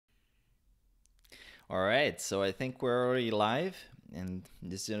All right, so I think we're already live, and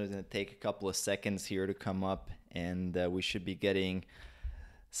this is going to take a couple of seconds here to come up, and we should be getting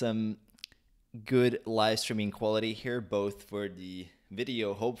some good live streaming quality here, both for the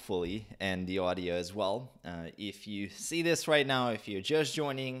video, hopefully, and the audio as well. If you see this right now, if you're just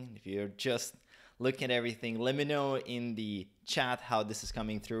joining, if you're just looking at everything, let me know in the chat how this is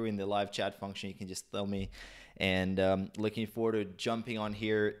coming through in the live chat function. You can just tell me. And looking forward to jumping on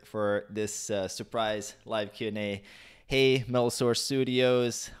here for this surprise live Q&A. Hey, Metal Source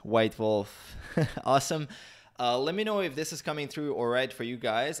Studios, White Wolf, awesome. Let me know if this is coming through all right for you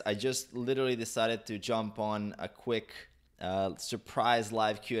guys. I just literally decided to jump on a quick surprise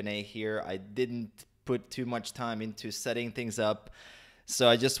live Q&A here. I didn't put too much time into setting things up, so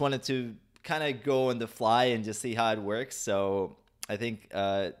I just wanted to kind of go on the fly and just see how it works. So I think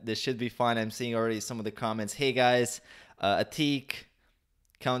this should be fine. I'm seeing already some of the comments. Hey guys, Atik,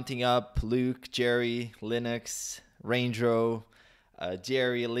 Counting Up, Luke, Jerry, Linux, Rangero,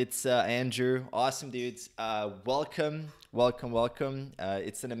 Jerry, Litza, Andrew. Awesome dudes. Welcome.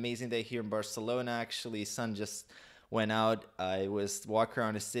 It's an amazing day here in Barcelona. Actually, sun just went out. I was walking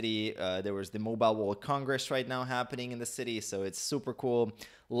around the city. There was the Mobile World Congress right now happening in the city, so it's super cool.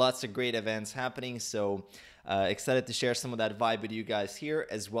 Lots of great events happening. So excited to share some of that vibe with you guys here,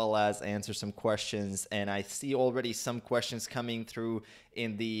 as well as answer some questions. And I see already some questions coming through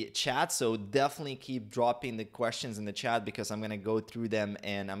in the chat, so definitely keep dropping the questions in the chat, because I'm going to go through them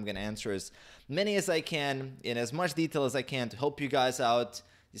and I'm going to answer as many as I can in as much detail as I can to help you guys out,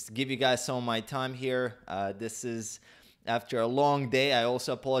 just to give you guys some of my time here. This is after a long day. I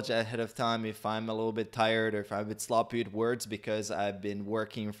also apologize ahead of time if I'm a little bit tired or if I'm a bit sloppy with words, because I've been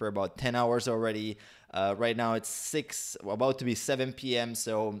working for about 10 hours already. Right now it's about to be 7 p.m.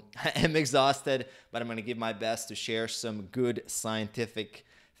 So I am exhausted, but I'm going to give my best to share some good scientific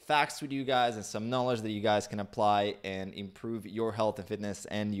facts with you guys and some knowledge that you guys can apply and improve your health and fitness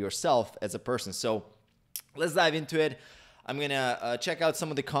and yourself as a person. So let's dive into it. I'm going to check out some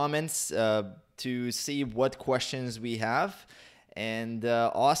of the comments to see what questions we have. And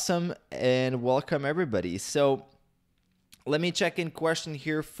awesome, and welcome everybody. So let me check in question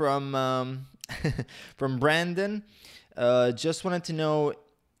here from from Brandon. Just wanted to know,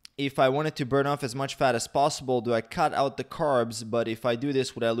 if I wanted to burn off as much fat as possible, do I cut out the carbs? But if I do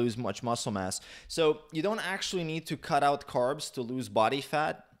this, would I lose much muscle mass? So you don't actually need to cut out carbs to lose body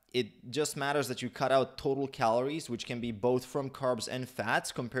fat. It just matters that you cut out total calories, which can be both from carbs and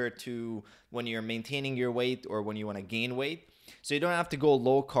fats, compared to when you're maintaining your weight or when you want to gain weight. So you don't have to go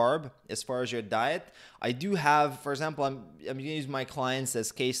low carb as far as your diet. I do have, for example, I'm going to use my clients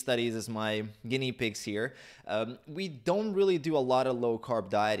as case studies, as my guinea pigs here. We don't really do a lot of low carb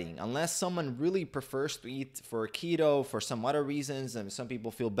dieting unless someone really prefers to eat for keto for some other reasons, and some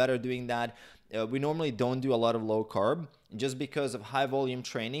people feel better doing that. We normally don't do a lot of low carb just because of high volume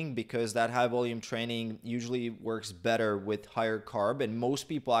training, because that high volume training usually works better with higher carb, and most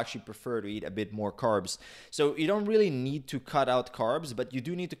people actually prefer to eat a bit more carbs. So you don't really need to cut out carbs, but you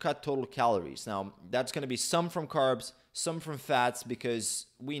do need to cut total calories. Now, that's going to be some from carbs, some from fats, because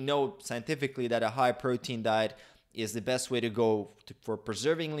we know scientifically that a high protein diet is the best way to go for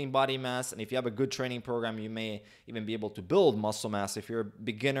preserving lean body mass. And if you have a good training program, you may even be able to build muscle mass. If you're a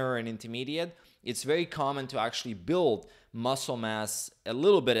beginner and intermediate, it's very common to actually build muscle mass a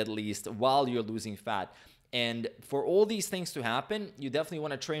little bit at least while you're losing fat. And for all these things to happen, you definitely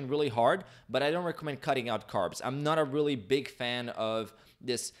want to train really hard, but I don't recommend cutting out carbs. I'm not a really big fan of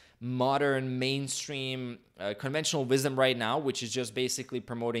this modern mainstream conventional wisdom right now, which is just basically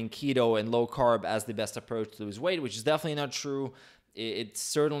promoting keto and low carb as the best approach to lose weight, which is definitely not true. It's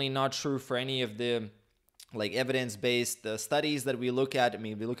certainly not true for any of the like evidence-based studies that we look at. I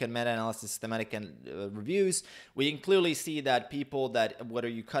mean, we look at meta-analysis, systematic and reviews. We can clearly see that people that, whether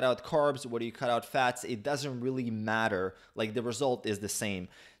you cut out carbs, whether you cut out fats, it doesn't really matter. Like, the result is the same.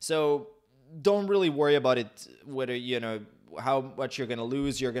 So don't really worry about it, whether, you know, how much you're going to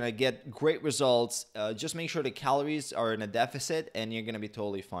lose. You're going to get great results. Just make sure the calories are in a deficit and you're going to be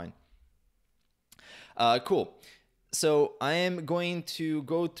totally fine. Cool. So I am going to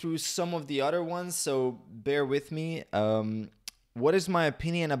go through some of the other ones, so bear with me. What is my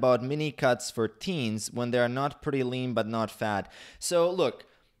opinion about mini cuts for teens when they are not pretty lean but not fat? So look,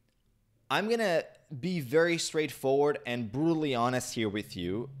 I'm going to be very straightforward and brutally honest here with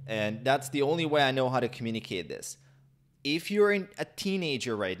you, and that's the only way I know how to communicate this. If you're a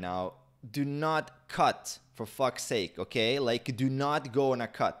teenager right now, do not cut, for fuck's sake, okay? Like, do not go on a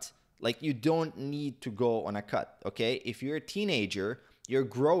cut. Like, you don't need to go on a cut, okay? If you're a teenager, you're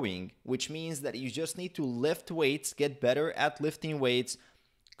growing, which means that you just need to lift weights, get better at lifting weights,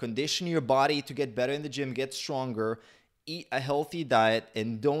 condition your body to get better in the gym, get stronger, eat a healthy diet,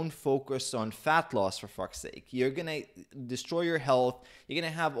 and don't focus on fat loss, for fuck's sake. You're gonna destroy your health. You're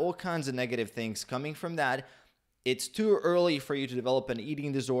gonna have all kinds of negative things coming from that. It's too early for you to develop an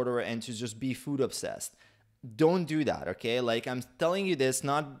eating disorder and to just be food obsessed. Don't do that, okay? Like, I'm telling you this,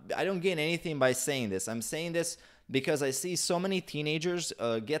 I don't gain anything by saying this. I'm saying this because I see so many teenagers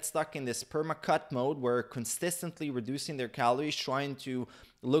get stuck in this permacut mode where consistently reducing their calories, trying to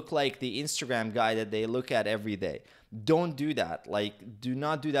look like the Instagram guy that they look at every day. Don't do that. Like, do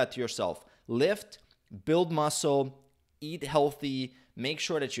not do that to yourself. Lift, build muscle, eat healthy, make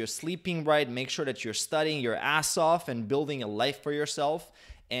sure that you're sleeping right, make sure that you're studying your ass off and building a life for yourself.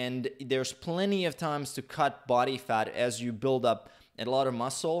 And there's plenty of times to cut body fat as you build up a lot of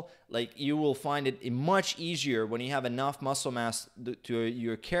muscle. Like, you will find it much easier when you have enough muscle mass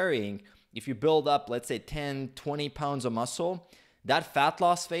you're carrying. If you build up, let's say 10, 20 pounds of muscle, that fat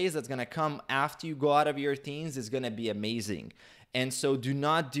loss phase that's going to come after you go out of your teens is going to be amazing. And so do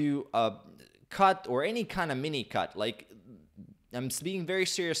not do a cut or any kind of mini cut. Like, I'm being very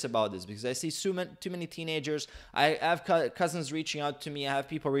serious about this because I see too many teenagers. I have cousins reaching out to me. I have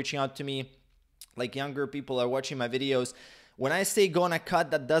people reaching out to me, like younger people are watching my videos. When I say go on a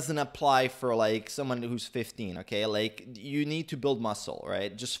cut, that doesn't apply for like someone who's 15, okay? Like, you need to build muscle,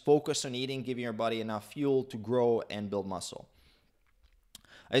 right? Just focus on eating, giving your body enough fuel to grow and build muscle.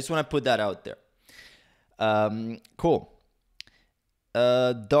 I just want to put that out there. Cool.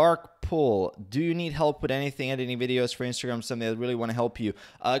 Dark Pool, do you need help with anything, editing videos for Instagram, something that really want to help you?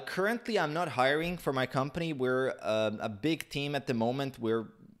 Currently, I'm not hiring for my company. We're a big team at the moment.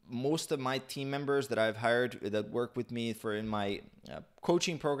 Most of my team members that I've hired that work with me in my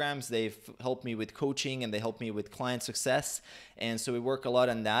coaching programs, they've helped me with coaching and they help me with client success. And so we work a lot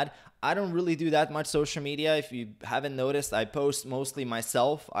on that. I don't really do that much social media. If you haven't noticed, I post mostly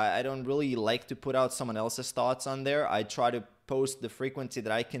myself. I don't really like to put out someone else's thoughts on there. I try to post the frequency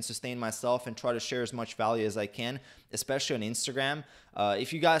that I can sustain myself and try to share as much value as I can, especially on Instagram.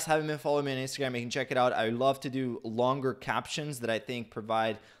 If you guys haven't been following me on Instagram, you can check it out. I love to do longer captions that I think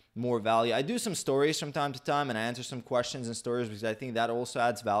provide more value. I do some stories from time to time and I answer some questions and stories because I think that also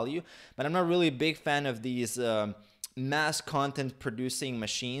adds value. But I'm not really a big fan of these mass content producing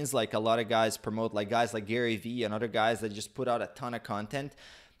machines like a lot of guys promote, like guys like Gary Vee and other guys that just put out a ton of content.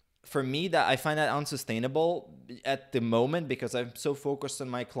 For me, that I find that unsustainable at the moment because I'm so focused on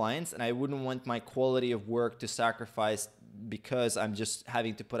my clients and I wouldn't want my quality of work to sacrifice because I'm just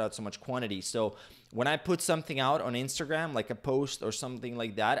having to put out so much quantity. So when I put something out on Instagram, like a post or something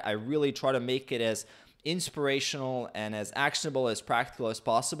like that, I really try to make it as inspirational and as actionable, as practical as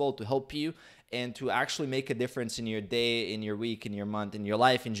possible to help you and to actually make a difference in your day, in your week, in your month, in your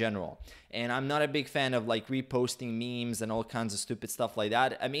life in general. And I'm not a big fan of like reposting memes and all kinds of stupid stuff like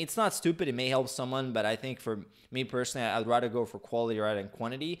that. I mean, it's not stupid. It may help someone, but I think for me personally, I'd rather go for quality rather than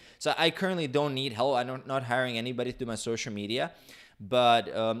quantity. So I currently don't need help. I'm not hiring anybody to do my social media. But,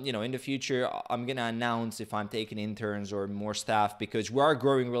 in the future, I'm going to announce if I'm taking interns or more staff because we are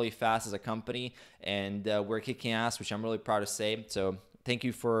growing really fast as a company and we're kicking ass, which I'm really proud to say. So thank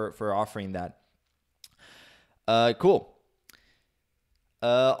you for offering that. Cool.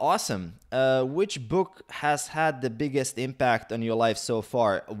 Awesome. Which book has had the biggest impact on your life so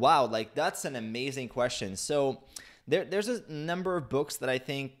far? Wow, like that's an amazing question. So there's a number of books that I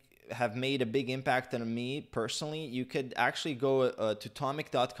think have made a big impact on me personally. You could actually go to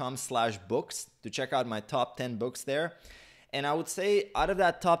tomic.com/books to check out my top 10 books there. And I would say out of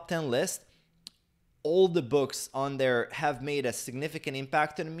that top 10 list, all the books on there have made a significant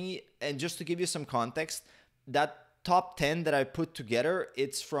impact on me. And just to give you some context, that top 10 that I put together,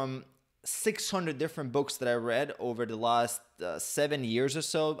 it's from 600 different books that I read over the last 7 years or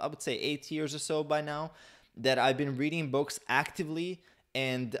so. I would say 8 years or so by now that I've been reading books actively.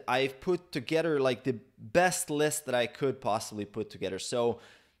 And I've put together like the best list that I could possibly put together. So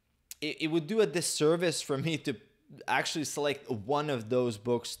it would do a disservice for me to actually select one of those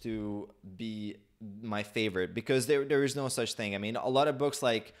books to be my favorite because there is no such thing. I mean, a lot of books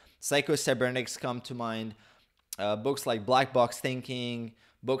like Psycho-Cybernetics come to mind, books like Black Box Thinking,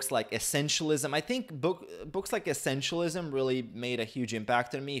 books like Essentialism. I think books like Essentialism really made a huge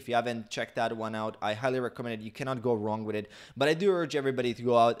impact on me. If you haven't checked that one out, I highly recommend it. You cannot go wrong with it. But I do urge everybody to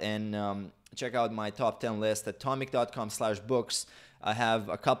go out and check out my top 10 list at tomic.com/books. I have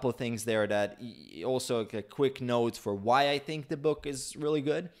a couple of things there that also a quick note for why I think the book is really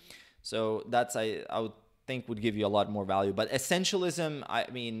good. So that's, I would think would give you a lot more value. But Essentialism, I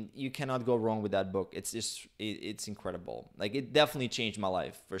mean, you cannot go wrong with that book. It's just, it's incredible. Like, it definitely changed my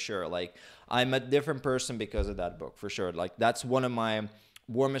life for sure. Like, I'm a different person because of that book for sure. Like, that's one of my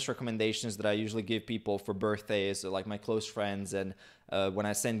warmest recommendations that I usually give people for birthdays, or like my close friends, and when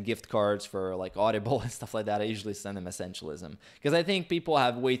I send gift cards for like Audible and stuff like that, I usually send them essentialism, because I think people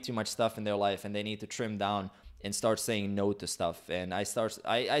have way too much stuff in their life and they need to trim down and start saying no to stuff. And I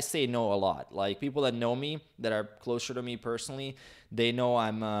say no a lot. Like, people that know me, that are closer to me personally, they know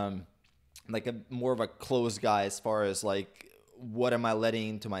I'm like a more of a closed guy as far as like what am I letting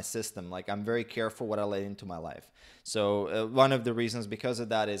into my system. Like, I'm very careful what I let into my life. So one of the reasons because of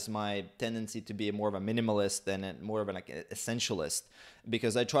that is my tendency to be more of a minimalist than more of an like, essentialist,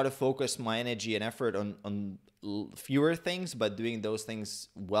 because I try to focus my energy and effort on fewer things, but doing those things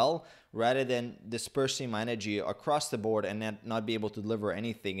well, rather than dispersing my energy across the board and not be able to deliver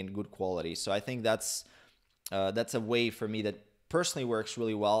anything in good quality. So I think that's a way for me that personally works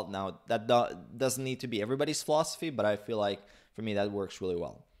really well. Now, that doesn't need to be everybody's philosophy, but I feel like for me that works really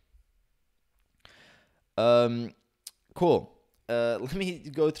well. Cool. Let me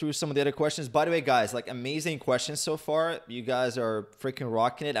go through some of the other questions. By the way, guys, like, amazing questions so far. You guys are freaking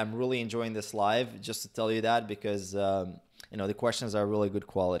rocking it. I'm really enjoying this live, just to tell you that, because the questions are really good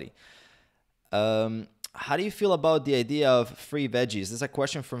quality. How do you feel about the idea of free veggies? This is a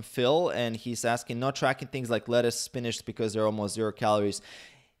question from Phil, and he's asking, not tracking things like lettuce, spinach, because they're almost 0 calories.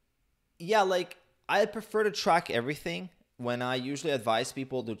 Yeah, like, I prefer to track everything. When I usually advise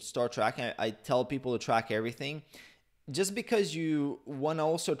people to start tracking, I tell people to track everything. Just because you want to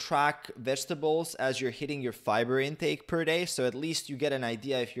also track vegetables as you're hitting your fiber intake per day, so at least you get an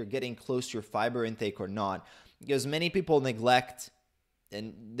idea if you're getting close to your fiber intake or not. Because many people neglect,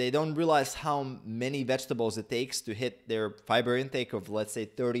 and they don't realize how many vegetables it takes to hit their fiber intake of, let's say,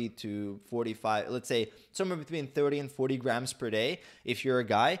 30 to 45, let's say somewhere between 30 and 40 grams per day. If you're a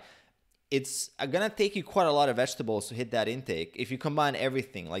guy, it's gonna take you quite a lot of vegetables to hit that intake. If you combine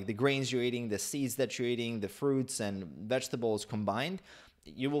everything, like the grains you're eating, the seeds that you're eating, the fruits and vegetables combined,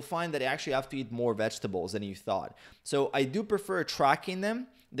 you will find that you actually have to eat more vegetables than you thought. So I do prefer tracking them.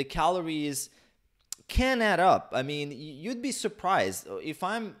 The calories can add up. I mean, you'd be surprised. If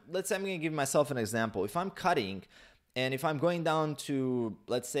let's say I'm gonna give myself an example. If I'm cutting and if I'm going down to,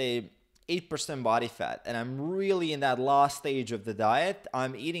 let's say, 8% body fat, and I'm really in that last stage of the diet,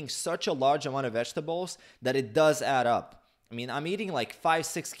 I'm eating such a large amount of vegetables that it does add up. I mean, I'm eating like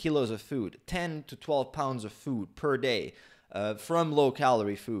 5-6 kilos of food, 10 to 12 pounds of food per day from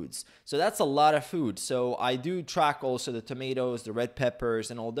low-calorie foods. So that's a lot of food. So I do track also the tomatoes, the red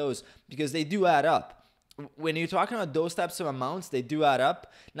peppers, and all those, because they do add up. When you're talking about those types of amounts, they do add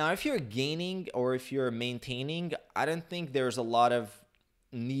up. Now, if you're gaining or if you're maintaining, I don't think there's a lot of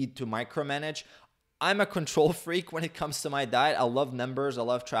need to micromanage. I'm a control freak when it comes to my diet. I love numbers, I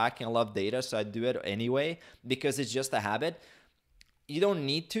love tracking, I love data, so I do it anyway because it's just a habit. You don't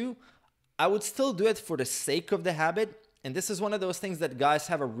need to. I would still do it for the sake of the habit. And this is one of those things that guys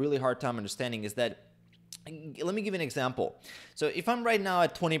have a really hard time understanding, is that, let me give you an example. So if I'm right now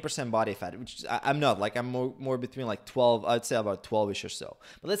at 20% body fat, which I'm not, like, I'm more between like 12, I'd say about 12-ish or so.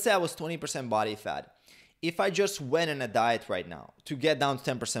 But let's say I was 20% body fat. If I just went on a diet right now to get down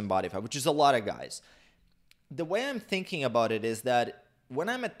to 10% body fat, which is a lot of guys, the way I'm thinking about it is that when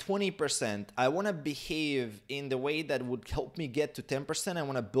I'm at 20%, I want to behave in the way that would help me get to 10%. I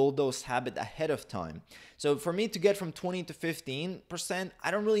want to build those habits ahead of time. So for me to get from 20 to 15%, I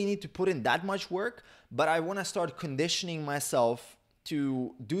don't really need to put in that much work, but I want to start conditioning myself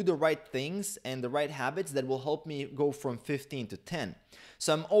to do the right things and the right habits that will help me go from 15 to 10.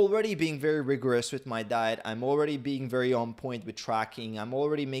 So I'm already being very rigorous with my diet. I'm already being very on point with tracking. I'm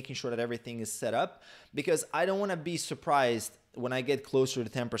already making sure that everything is set up, because I don't want to be surprised when I get closer to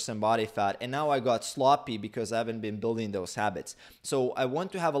 10% body fat and now I got sloppy because I haven't been building those habits. So I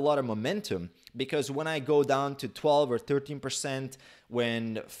want to have a lot of momentum, because when I go down to 12 or 13%,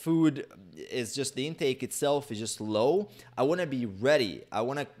 when food is just, the intake itself is just low, I want to be ready. I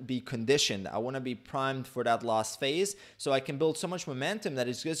want to be conditioned. I want to be primed for that last phase, so I can build so much momentum that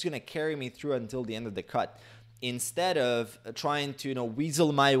it's just going to carry me through until the end of the cut. Instead of trying to,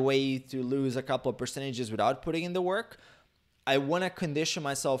 weasel my way to lose a couple of percentages without putting in the work, I want to condition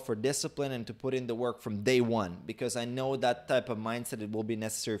myself for discipline and to put in the work from day one, because I know that type of mindset, it will be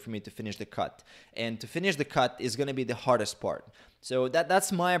necessary for me to finish the cut. And to finish the cut is going to be the hardest part. So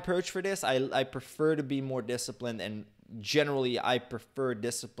that's my approach for this. I prefer to be more disciplined, and generally I prefer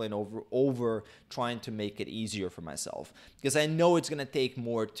discipline over trying to make it easier for myself, because I know it's going to take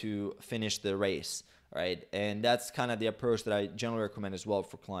more to finish the race. Right? And that's kind of the approach that I generally recommend as well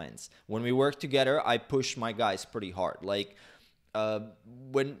for clients. When we work together, I push my guys pretty hard. Like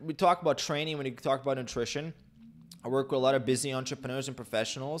when we talk about training, when we talk about nutrition, I work with a lot of busy entrepreneurs and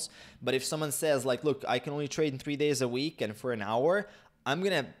professionals. But if someone says like, look, I can only train 3 days a week and for an hour, I'm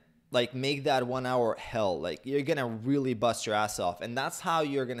gonna like make that 1 hour hell. Like you're gonna really bust your ass off, and that's how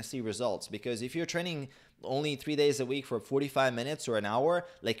you're gonna see results. Because if you're training only 3 days a week for 45 minutes or an hour,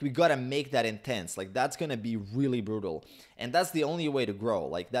 like we gotta make that intense. Like that's gonna be really brutal, and that's the only way to grow.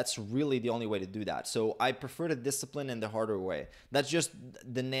 Like that's really the only way to do that. So I prefer the discipline and the harder way. That's just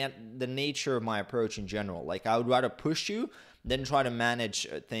the nature of my approach in general. Like I would rather push you than try to manage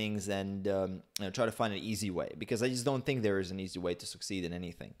things and try to find an easy way, because I just don't think there is an easy way to succeed in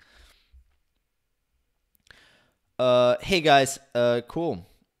anything. Hey guys, cool.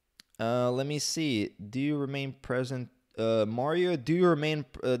 Let me see. Do you remain present, Mario? Do you remain?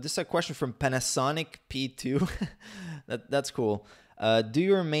 This is a question from Panasonic P2. That's cool. Do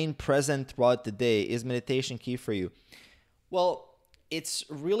you remain present throughout the day? Is meditation key for you? Well, it's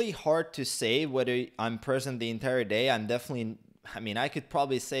really hard to say whether I'm present the entire day. I'm definitely. I mean, I could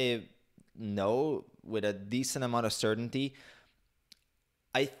probably say no with a decent amount of certainty.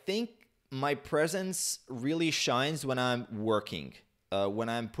 I think my presence really shines when I'm working, when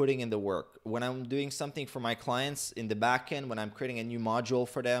I'm putting in the work, when I'm doing something for my clients in the back end, when I'm creating a new module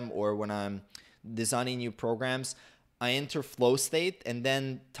for them, or when I'm designing new programs. I enter flow state, and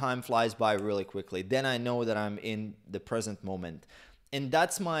then time flies by really quickly. Then I know that I'm in the present moment. And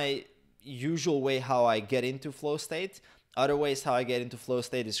that's my usual way how I get into flow state. Other ways how I get into flow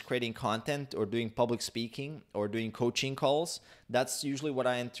state is creating content or doing public speaking or doing coaching calls. That's usually what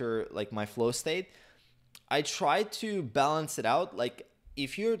I enter like my flow state. I try to balance it out. Like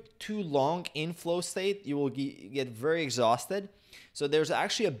if you're too long in flow state, you will get very exhausted. So there's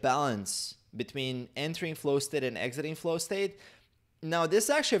actually a balance between entering flow state and exiting flow state. Now, this is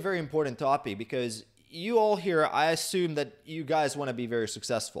actually a very important topic, because you all here, I assume that you guys want to be very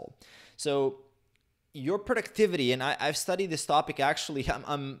successful. So your productivity, and I've studied this topic actually.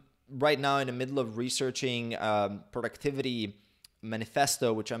 I'm right now in the middle of researching productivity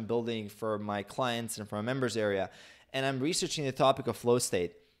manifesto, which I'm building for my clients and for my members area. And I'm researching the topic of flow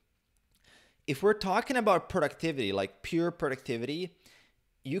state. If we're talking about productivity, like pure productivity,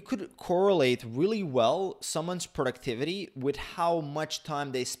 you could correlate really well someone's productivity with how much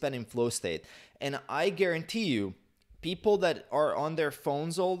time they spend in flow state. And I guarantee you, people that are on their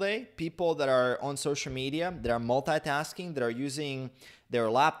phones all day, people that are on social media, that are multitasking, that are using their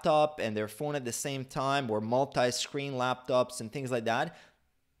laptop and their phone at the same time, or multi-screen laptops and things like that,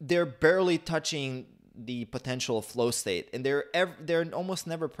 they're barely touching the potential of flow state, and they're almost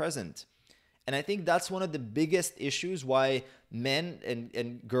never present. And I think that's one of the biggest issues why men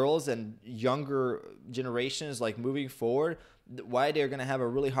and girls and younger generations, like moving forward, why they're going to have a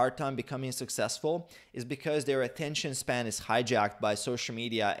really hard time becoming successful, is because their attention span is hijacked by social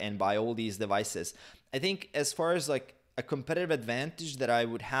media and by all these devices. I think as far as like a competitive advantage that I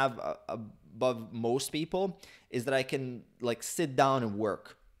would have above most people is that I can like sit down and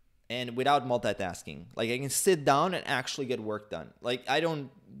work, and without multitasking. Like I can sit down and actually get work done. Like I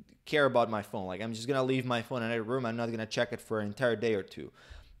don't care about my phone. Like I'm just gonna leave my phone in a room. I'm not gonna check it for an entire day or two,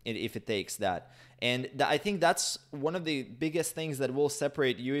 if it takes that. And I think that's one of the biggest things that will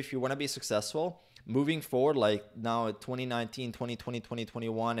separate you if you want to be successful moving forward, like now at 2019, 2020,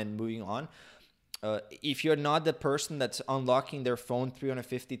 2021, and moving on. If you're not the person that's unlocking their phone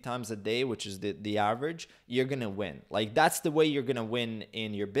 350 times a day, which is the average, you're going to win. Like that's the way you're going to win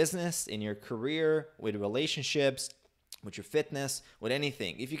in your business, in your career, with relationships, with your fitness, with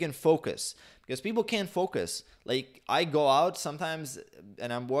anything. If you can focus, because people can't focus. Like I go out sometimes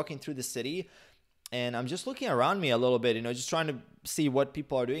and I'm walking through the city and I'm just looking around me a little bit, just trying to see what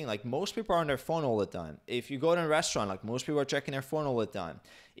people are doing. Like most people are on their phone all the time. If you go to a restaurant, like most people are checking their phone all the time.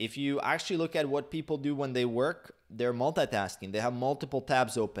 If you actually look at what people do when they work, they're multitasking. They have multiple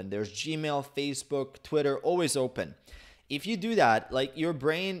tabs open. There's Gmail, Facebook, Twitter, always open. If you do that, like your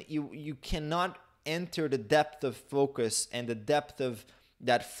brain, you cannot enter the depth of focus and the depth of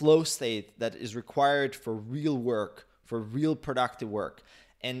that flow state that is required for real work, for real productive work.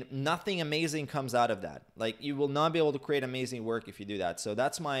 And nothing amazing comes out of that. Like you will not be able to create amazing work if you do that. So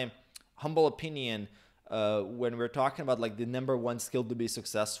that's my humble opinion. When we're talking about like the number one skill to be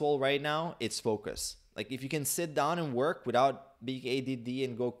successful right now, it's focus. Like if you can sit down and work without being ADD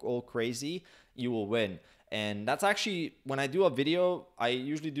and go all crazy, you will win. And that's actually, when I do a video, I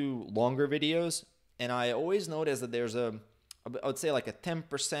usually do longer videos. And I always notice that there's I would say like a 10%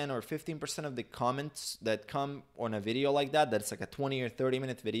 or 15% of the comments that come on a video like that, that's like a 20 or 30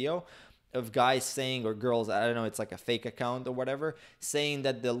 minute video of guys saying, or girls, I don't know, it's like a fake account or whatever, saying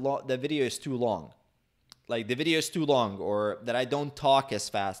that the video is too long. Like the video is too long, or that I don't talk as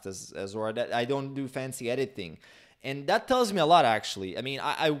fast as or that I don't do fancy editing. And that tells me a lot, actually. I mean,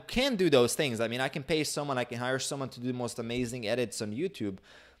 I can do those things. I mean, I can pay someone, I can hire someone to do the most amazing edits on YouTube.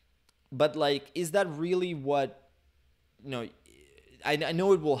 But like, is that really what, you know, I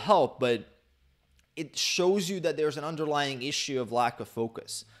know it will help, but it shows you that there's an underlying issue of lack of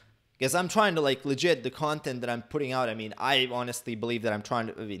focus. Because I'm trying to like legit the content that I'm putting out. I mean, I honestly believe that I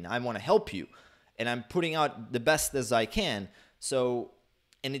want to help you and I'm putting out the best as I can. So,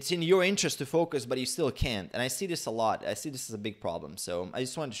 and it's in your interest to focus, but you still can't. And I see this a lot. I see this as a big problem. So I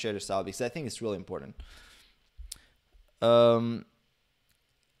just wanted to share this out because I think it's really important.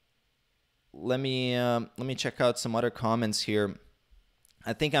 Let me check out some other comments here.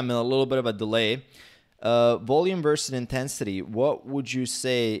 I think I'm in a little bit of a delay. Volume versus intensity. What would you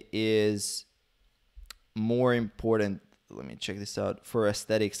say is more important? Let me check this out. For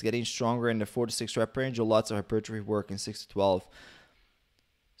aesthetics, getting stronger in the 4 to 6 rep range or lots of hypertrophy work in 6 to 12?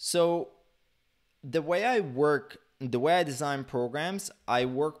 So the way I work, the way I design programs, I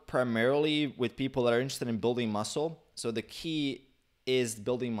work primarily with people that are interested in building muscle. So the key is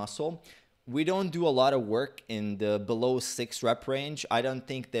building muscle. We don't do a lot of work in the below 6 rep range. I don't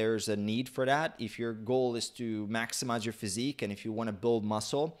think there's a need for that. If your goal is to maximize your physique and if you want to build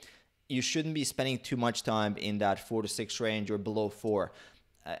muscle, you shouldn't be spending too much time in that 4 to 6 range or below 4.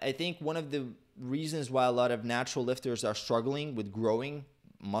 I think one of the reasons why a lot of natural lifters are struggling with growing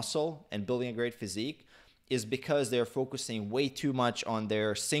muscle and building a great physique is because they're focusing way too much on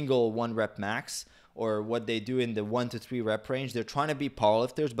their single 1 rep max or what they do in the 1 to 3 rep range. They're trying to be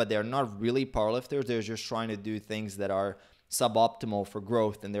powerlifters, but they're not really powerlifters. They're just trying to do things that are suboptimal for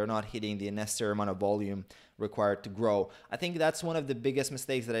growth, and they're not hitting the necessary amount of volume required to grow. I think that's one of the biggest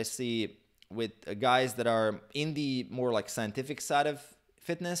mistakes that I see with guys that are in the more like scientific side of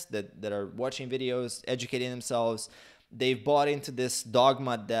fitness, that are watching videos, educating themselves. They've bought into this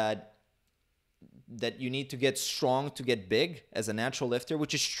dogma that you need to get strong to get big as a natural lifter,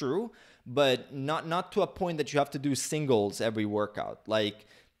 which is true, but not to a point that you have to do singles every workout. Like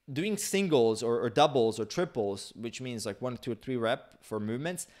doing singles or doubles or triples, which means like 1, 2, or 3 rep for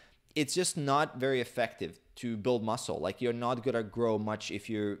movements, it's just not very effective to build muscle. Like you're not gonna grow much if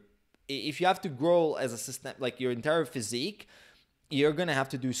you have to grow as a system, like your entire physique. You're gonna have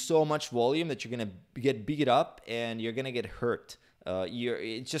to do so much volume that you're gonna get beat up and you're gonna get hurt.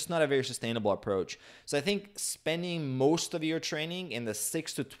 It's just not a very sustainable approach. So I think spending most of your training in the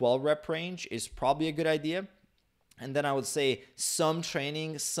 6 to 12 rep range is probably a good idea. And then I would say some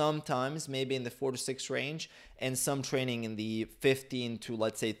training sometimes maybe in the 4 to 6 range and some training in the 15 to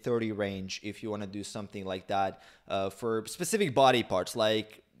let's say 30 range if you want to do something like that for specific body parts,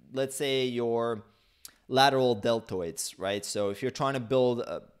 like let's say your lateral deltoids, right? So if you're trying to build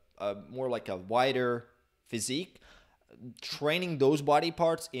a more like a wider physique, training those body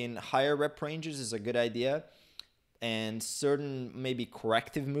parts in higher rep ranges is a good idea. And certain maybe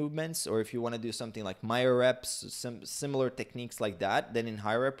corrective movements, or if you want to do something like myo reps, some similar techniques like that, then in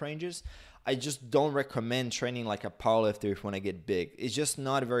higher rep ranges, I just don't recommend training like a powerlifter if you want to get big. It's just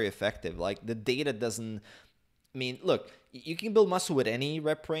not very effective. Like the data doesn't mean, look, you can build muscle with any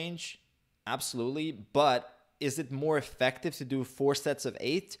rep range, absolutely, but is it more effective to do 4 sets of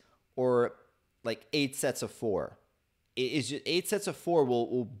 8 or like 8 sets of 4? It's just 8 sets of 4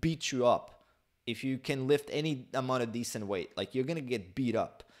 will beat you up. If you can lift any amount of decent weight, like you're going to get beat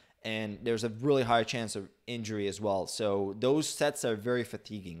up and there's a really high chance of injury as well. So those sets are very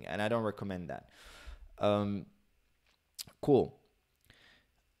fatiguing and I don't recommend that. Cool.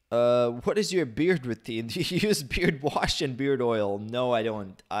 What is your beard routine? Do you use beard wash and beard oil? No, I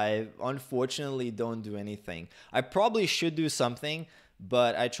don't. I unfortunately don't do anything. I probably should do something,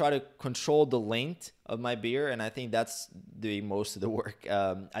 but I try to control the length of my beard and I think that's doing most of the work.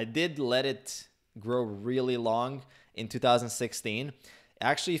 I did let it grow really long in 2016.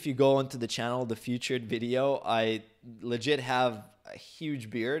 Actually, if you go onto the channel, the featured video, I legit have a huge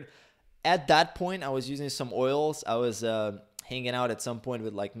beard. At that point, I was using some oils. I was hanging out at some point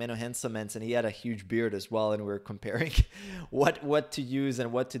with like Menno Henselmans, and he had a huge beard as well, and we were comparing what to use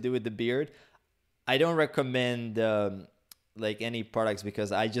and what to do with the beard. I don't recommend like any products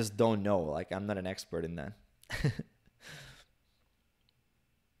because I just don't know. Like I'm not an expert in that.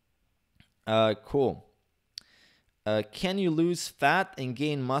 Cool. Can you lose fat and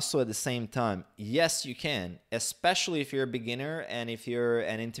gain muscle at the same time? Yes, you can, especially if you're a beginner and if you're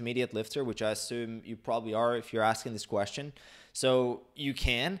an intermediate lifter, which I assume you probably are if you're asking this question. So you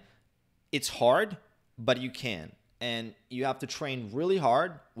can. It's hard, but you can. And you have to train really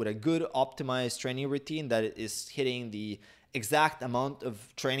hard with a good optimized training routine that is hitting the exact amount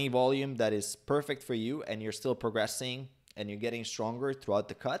of training volume that is perfect for you, and you're still progressing and you're getting stronger throughout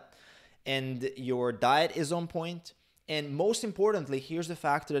the cut. and your diet is on point. And most importantly, here's the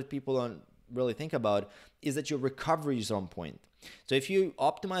factor that people don't really think about, is that your recovery is on point. So if you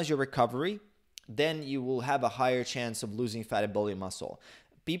optimize your recovery, then you will have a higher chance of losing fat and building muscle.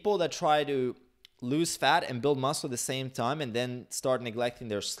 People that try to lose fat and build muscle at the same time and then start neglecting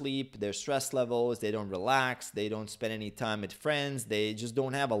their sleep, their stress levels, they don't relax, they don't spend any time with friends, they just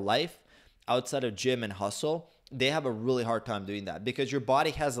don't have a life outside of gym and hustle, they have a really hard time doing that because your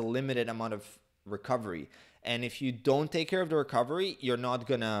body has a limited amount of recovery. And if you don't take care of the recovery, you're not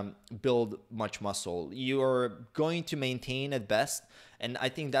gonna build much muscle. You're going to maintain at best. And I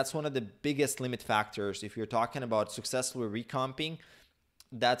think that's one of the biggest limit factors. If you're talking about successfully recomping,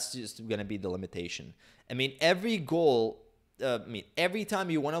 that's just gonna be the limitation. I mean, every time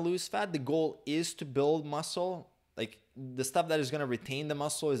you wanna lose fat, the goal is to build muscle. Like the stuff that is gonna retain the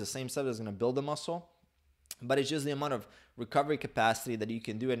muscle is the same stuff that's gonna build the muscle. But it's just the amount of recovery capacity that you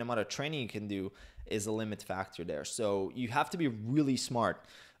can do and the amount of training you can do is a limit factor there. So you have to be really smart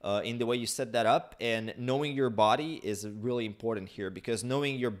in the way you set that up, and knowing your body is really important here, because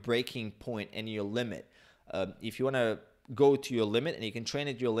knowing your breaking point and your limit. If you want to go to your limit and you can train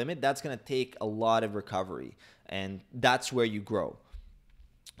at your limit, that's going to take a lot of recovery, and that's where you grow.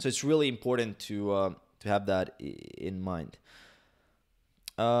 So it's really important to have that in mind.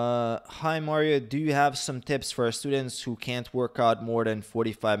 Hi Mario, do you have some tips for students who can't work out more than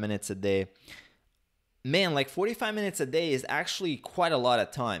 45 minutes a day? Man, like 45 minutes a day is actually quite a lot of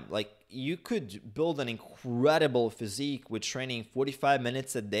time. Like you could build an incredible physique with training 45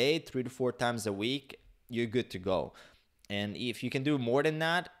 minutes a day, 3 to 4 times a week. You're good to go. And if you can do more than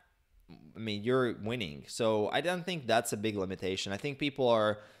that, I mean, you're winning. So I don't think that's a big limitation. I think people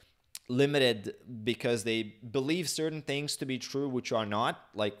are limited because they believe certain things to be true which are not,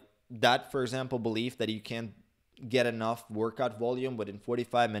 like that, for example, belief that you can't get enough workout volume within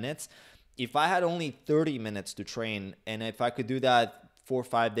 45 minutes. If I had only 30 minutes to train, and if I could do that 4 or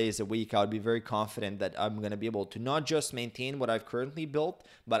 5 days a week, I would be very confident that I'm going to be able to not just maintain what I've currently built,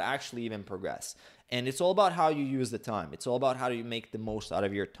 but actually even progress. And it's all about how you use the time. It's all about how do you make the most out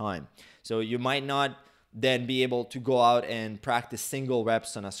of your time. So you might not then be able to go out and practice single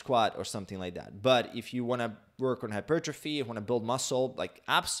reps on a squat or something like that. But if you want to work on hypertrophy, if you want to build muscle, like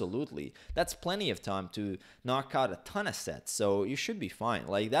absolutely, that's plenty of time to knock out a ton of sets. So you should be fine.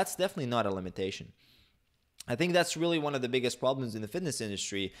 Like that's definitely not a limitation. I think that's really one of the biggest problems in the fitness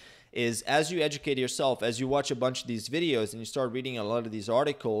industry is as you educate yourself, as you watch a bunch of these videos and you start reading a lot of these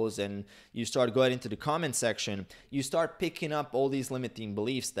articles and you start going into the comment section, you start picking up all these limiting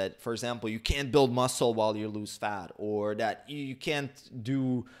beliefs that, for example, you can't build muscle while you lose fat, or that you can't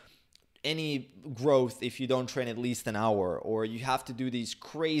do any growth if you don't train at least an hour, or you have to do these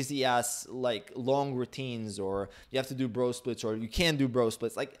crazy ass like long routines, or you have to do bro splits, or you can't do bro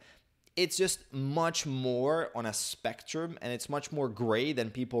splits. Like, it's just much more on a spectrum, and it's much more gray than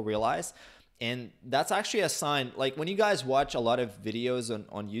people realize. And that's actually a sign, like when you guys watch a lot of videos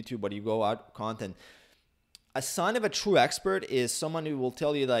on YouTube, when you go out content, a sign of a true expert is someone who will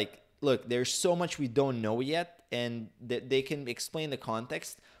tell you like, look, there's so much we don't know yet, and they can explain the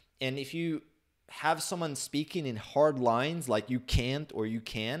context. And if you have someone speaking in hard lines like you can't or you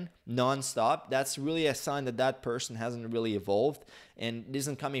can nonstop, that's really a sign that that person hasn't really evolved and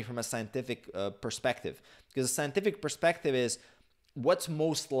isn't coming from a scientific perspective. Because a scientific perspective is what's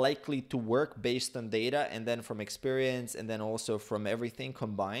most likely to work based on data, and then from experience, and then also from everything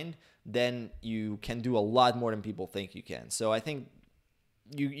combined, then you can do a lot more than people think you can. So I think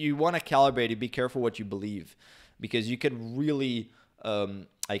you want to calibrate it, be careful what you believe, because you could really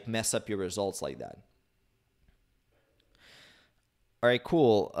like mess up your results like that. All right,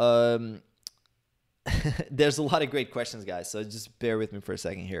 cool. There's a lot of great questions, guys, so just bear with me for a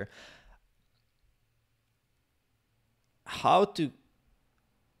second here.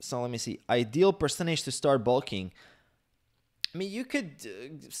 So let me see. Ideal percentage to start bulking. I mean, you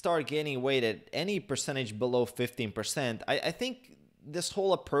could start gaining weight at any percentage below 15%. I think this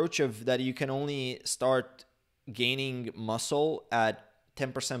whole approach of that you can only start gaining muscle at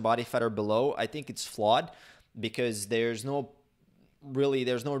 10% body fat or below, I think it's flawed, because there's no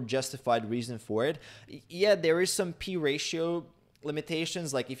justified reason for it. Yeah, there is some P ratio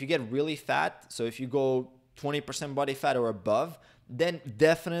limitations. Like if you get really fat, so if you go 20% body fat or above, then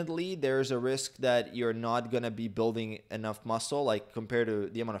definitely there's a risk that you're not going to be building enough muscle, like compared to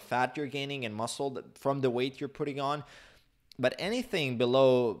the amount of fat you're gaining and muscle from the weight you're putting on. But anything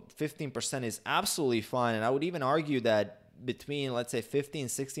below 15% is absolutely fine. And I would even argue that between, let's say, 15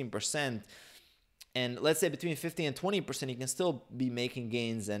 and 16%, And let's say between 15 and 20%, you can still be making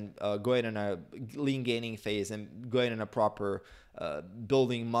gains and going in a lean gaining phase and going in a proper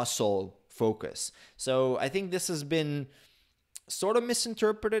building muscle focus. So I think this has been sort of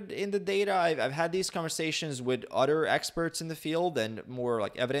misinterpreted in the data. I've had these conversations with other experts in the field and more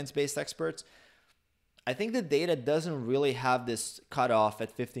like evidence-based experts. I think the data doesn't really have this cutoff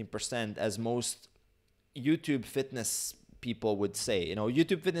at 15% as most YouTube fitness people would say. You know,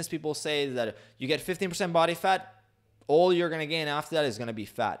 YouTube fitness people say that you get 15% body fat, all you're going to gain after that is going to be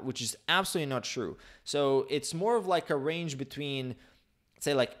fat, which is absolutely not true. So it's more of like a range between,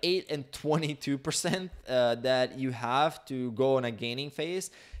 say, like 8 and 22% that you have to go on a gaining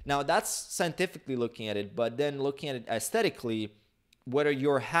phase. Now, that's scientifically looking at it, but then looking at it aesthetically, whether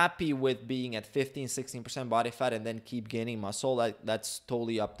you're happy with being at 15, 16% body fat and then keep gaining muscle, that's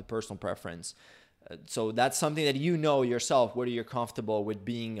totally up to personal preference. So that's something that you know yourself, whether you're comfortable with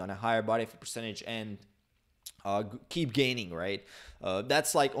being on a higher body fat percentage and keep gaining, right?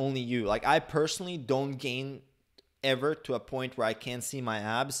 That's like only you. Like I personally don't gain ever to a point where I can't see my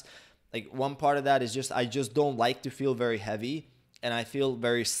abs. Like one part of that is just I just don't like to feel very heavy, and I feel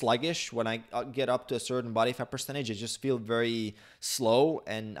very sluggish when I get up to a certain body fat percentage. I just feel very slow,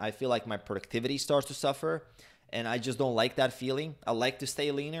 and I feel like my productivity starts to suffer. And I just don't like that feeling. I like to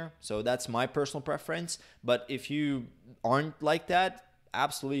stay leaner. So that's my personal preference. But if you aren't like that,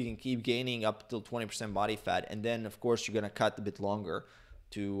 absolutely you can keep gaining up till 20% body fat. And then, of course, you're going to cut a bit longer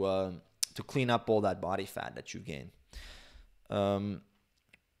to clean up all that body fat that you gain.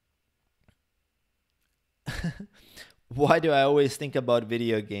 Why do I always think about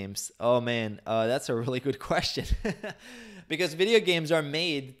video games? Oh, man, that's a really good question. Because video games are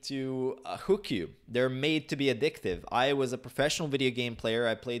made to hook you. They're made to be addictive. I was a professional video game player.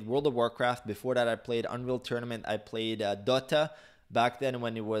 I played World of Warcraft. Before that, I played Unreal Tournament. I played Dota back then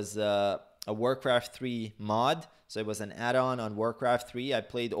when it was a Warcraft 3 mod. So it was an add-on on Warcraft 3. I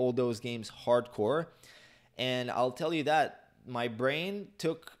played all those games hardcore. And I'll tell you that my brain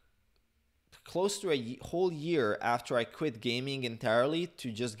took close to a whole year after I quit gaming entirely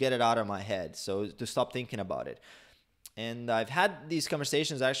to just get it out of my head. So to stop thinking about it. And I've had these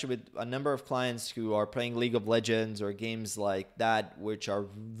conversations actually with a number of clients who are playing League of Legends or games like that, which are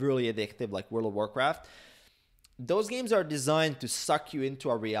really addictive, like World of Warcraft. Those games are designed to suck you into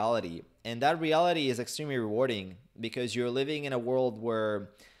a reality. And that reality is extremely rewarding because you're living in a world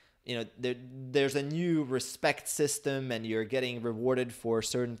where, you know, there's a new respect system and you're getting rewarded for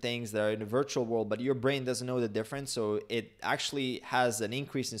certain things that are in a virtual world, but your brain doesn't know the difference. So it actually has an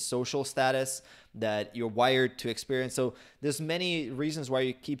increase in social status that you're wired to experience. So there's many reasons why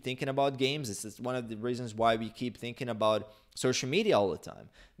you keep thinking about games. This is one of the reasons why we keep thinking about social media all the time,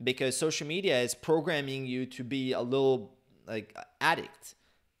 because social media is programming you to be a little like addict.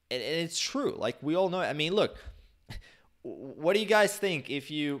 And it's true. Like we all know. I mean, look, what do you guys think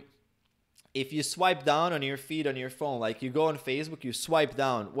if you swipe down on your feed on your phone, like you go on Facebook, you swipe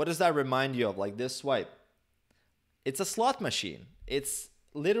down, what does that remind you of? Like this swipe. It's a slot machine. It's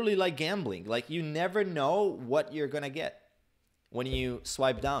literally like gambling. Like you never know what you're going to get when you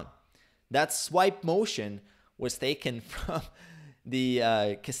swipe down. That swipe motion was taken from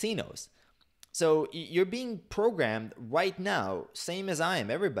the casinos. So you're being programmed right now, same as I am.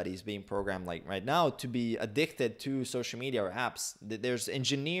 Everybody's being programmed like right now to be addicted to social media or apps. There's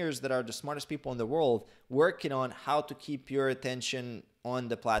engineers that are the smartest people in the world working on how to keep your attention on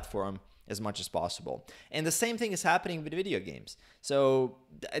the platform as much as possible. And the same thing is happening with video games. So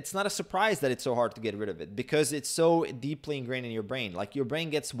it's not a surprise that it's so hard to get rid of it because it's so deeply ingrained in your brain. Like your brain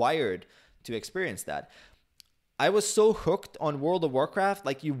gets wired to experience that. I was so hooked on World of Warcraft,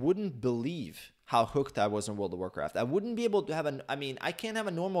 like you wouldn't believe how hooked I was on World of Warcraft. I wouldn't be able to have I can't have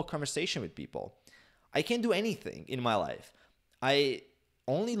a normal conversation with people. I can't do anything in my life. I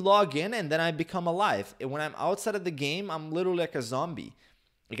only log in and then I become alive. And when I'm outside of the game, I'm literally like a zombie.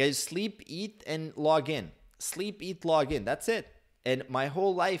 Like I sleep, eat, and log in. Sleep, eat, log in. That's it. And my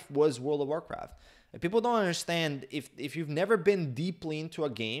whole life was World of Warcraft. And people don't understand, if you've never been deeply into a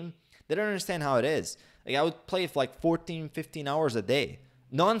game, they don't understand how it is. Like I would play for like 14, 15 hours a day,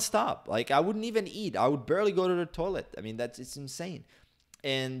 nonstop. Like I wouldn't even eat. I would barely go to the toilet. I mean, it's insane.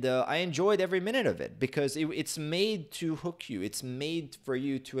 And I enjoyed every minute of it because it's made to hook you. It's made for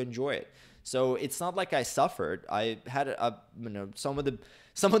you to enjoy it. So it's not like I suffered. I had some of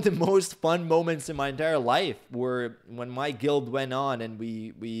the most fun moments in my entire life were when my guild went on and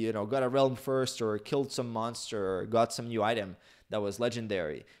we got a realm first or killed some monster or got some new item that was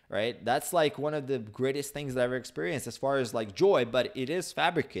legendary, right? That's like one of the greatest things that I ever experienced as far as like joy, but it is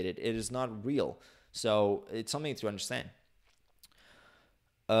fabricated. It is not real. So it's something to understand.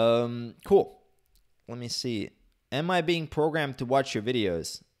 Cool. let me see. Am I being programmed to watch your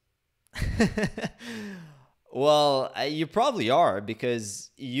videos? Well, you probably are, because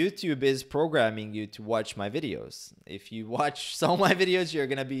YouTube is programming you to watch my videos. If you watch some of my videos, you're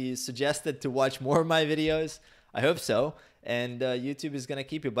going to be suggested to watch more of my videos. I hope so. And YouTube is going to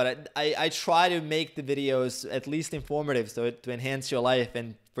keep you. But I try to make the videos at least informative, so to enhance your life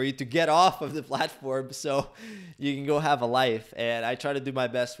and for you to get off of the platform so you can go have a life. And I try to do my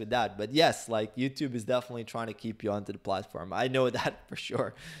best with that. But yes, like YouTube is definitely trying to keep you onto the platform. I know that for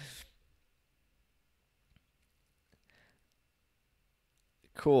sure.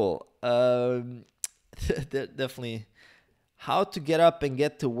 Cool. Definitely. How to get up and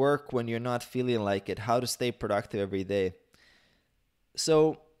get to work when you're not feeling like it. How to stay productive every day.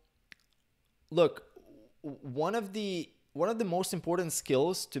 So, look, one of the most important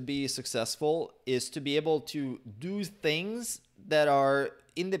skills to be successful is to be able to do things that are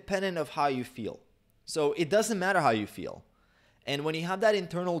independent of how you feel. So it doesn't matter how you feel. And when you have that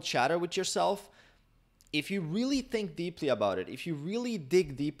internal chatter with yourself, if you really think deeply about it, if you really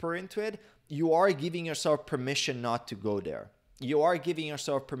dig deeper into it, you are giving yourself permission not to go there. You are giving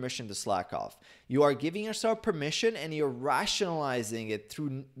yourself permission to slack off. You are giving yourself permission, and you're rationalizing it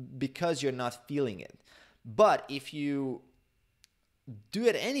through because you're not feeling it. But if you do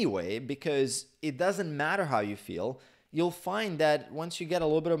it anyway, because it doesn't matter how you feel, you'll find that once you get a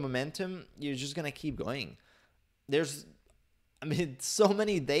little bit of momentum, you're just going to keep going. So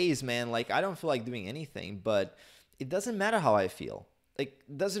many days, man, like I don't feel like doing anything, but it doesn't matter how I feel. Like,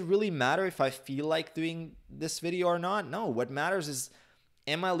 does it really matter if I feel like doing this video or not? No, what matters is,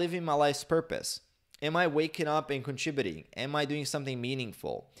 am I living my life's purpose? Am I waking up and contributing? Am I doing something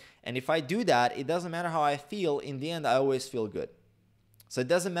meaningful? And if I do that, it doesn't matter how I feel. In the end, I always feel good. So it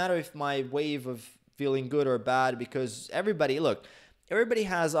doesn't matter if my wave of feeling good or bad, because everybody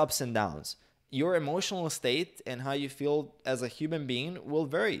has ups and downs. Your emotional state and how you feel as a human being will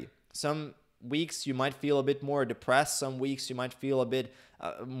vary. Some weeks you might feel a bit more depressed. Some weeks you might feel a bit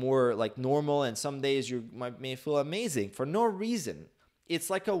more like normal. And some days you may feel amazing for no reason. It's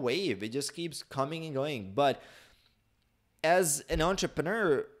like a wave. It just keeps coming and going. But as an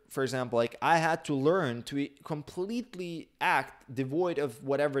entrepreneur, for example, like I had to learn to completely act devoid of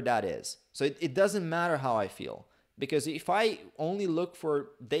whatever that is. So it doesn't matter how I feel. Because if I only look for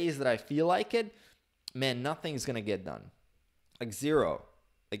days that I feel like it, man, nothing's going to get done. Like zero.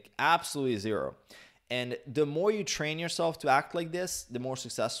 Like absolutely zero. And the more you train yourself to act like this, the more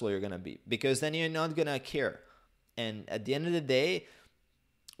successful you're going to be. Because then you're not going to care. And at the end of the day,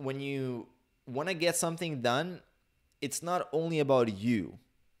 when you want to get something done, it's not only about you,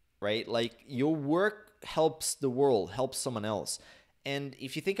 right? Like your work helps the world, helps someone else. And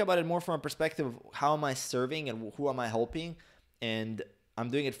if you think about it more from a perspective of how am I serving and who am I helping, and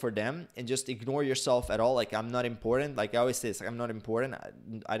I'm doing it for them, and just ignore yourself at all, like I'm not important. Like I always say, it's like I'm not important.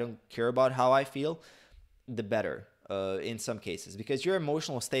 I don't care about how I feel, the better in some cases. Because your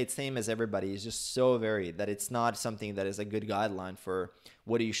emotional state, same as everybody, is just so varied that it's not something that is a good guideline for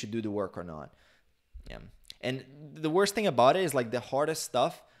whether you should do the work or not. Yeah. And the worst thing about it is like the hardest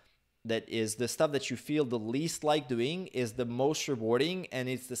stuff, that is the stuff that you feel the least like doing, is the most rewarding, and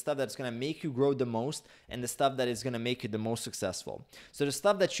it's the stuff that's going to make you grow the most, and the stuff that is going to make you the most successful. So the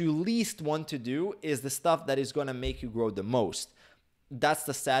stuff that you least want to do is the stuff that is going to make you grow the most. That's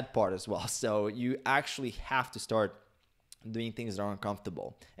the sad part as well. So you actually have to start doing things that are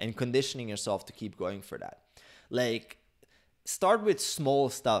uncomfortable and conditioning yourself to keep going for that. Like, start with small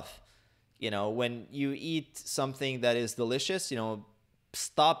stuff. When you eat something that is delicious,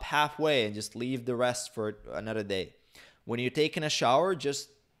 stop halfway and just leave the rest for another day. When you're taking a shower, just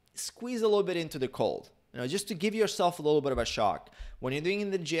squeeze a little bit into the cold, just to give yourself a little bit of a shock. When you're doing in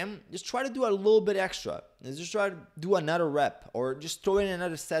the gym, just try to do a little bit extra. Just try to do another rep, or just throw in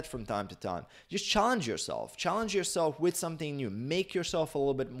another set from time to time. Just challenge yourself. Challenge yourself with something new. Make yourself a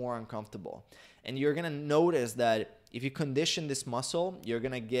little bit more uncomfortable. And you're going to notice that if you condition this muscle, you're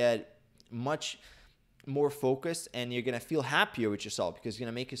going to get much more focused, and you're going to feel happier with yourself, because you're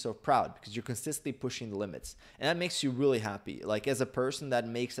going to make yourself proud, because you're consistently pushing the limits. And that makes you really happy. Like as a person, that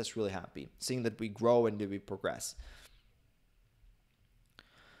makes us really happy, seeing that we grow and that we progress.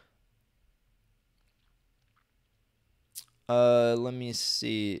 Let me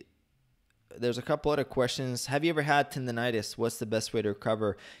see. There's a couple other questions. Have you ever had tendonitis? What's the best way to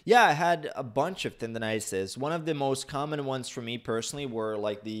recover? Yeah, I had a bunch of tendinitises. One of the most common ones for me personally were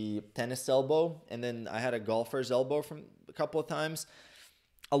like the tennis elbow, and then I had a golfer's elbow from a couple of times.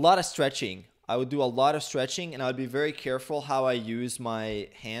 A lot of stretching. I would do a lot of stretching, and I would be very careful how I use my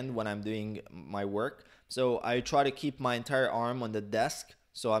hand when I'm doing my work. So I try to keep my entire arm on the desk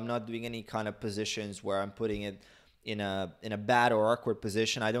So I'm not doing any kind of positions where I'm putting it in a bad or awkward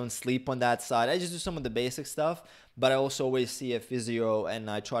position. I don't sleep on that side. I just do some of the basic stuff, but I also always see a physio and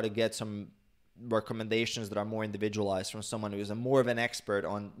I try to get some recommendations that are more individualized from someone who is more of an expert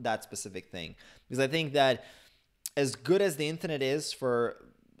on that specific thing. Because I think that as good as the internet is for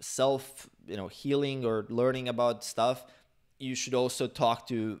self, healing or learning about stuff, you should also talk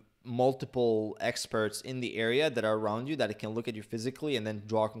to multiple experts in the area that are around you that can look at you physically and then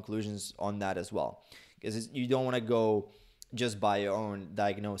draw conclusions on that as well. Because you don't want to go just by your own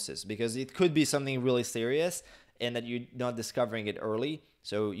diagnosis, because it could be something really serious and that you're not discovering it early.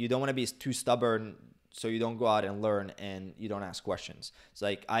 So you don't want to be too stubborn, so you don't go out and learn and you don't ask questions. It's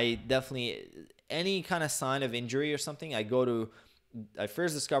like, I definitely, any kind of sign of injury or something, I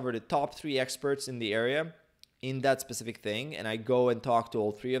first discover the top 3 experts in the area in that specific thing, and I go and talk to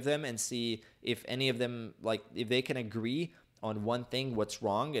all 3 of them and see if any of them, like, if they can agree on one thing, what's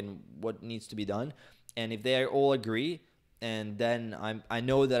wrong and what needs to be done. And if they all agree, and then I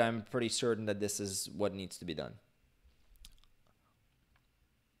know that I'm pretty certain that this is what needs to be done.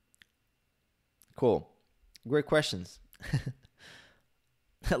 Cool. Great questions.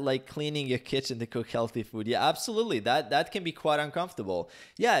 Like cleaning your kitchen to cook healthy food. Yeah, absolutely. That can be quite uncomfortable.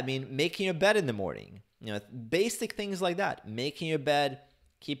 Yeah, I mean, making your bed in the morning. Basic things like that. Making your bed,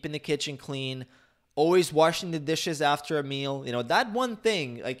 keeping the kitchen clean, always washing the dishes after a meal. That one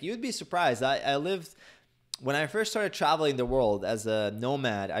thing, like, you'd be surprised. I lived, when I first started traveling the world as a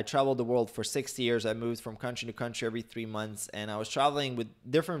nomad, I traveled the world for 6 years. I moved from country to country every 3 months, and I was traveling with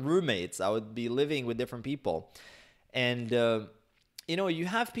different roommates. I would be living with different people. And, you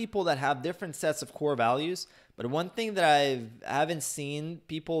have people that have different sets of core values, but one thing that I haven't seen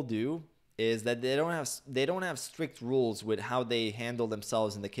people do is that they don't have strict rules with how they handle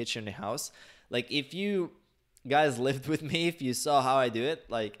themselves in the kitchen in the house. Like, if you guys lived with me, if you saw how I do it,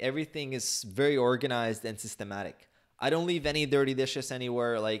 like, everything is very organized and systematic. I don't leave any dirty dishes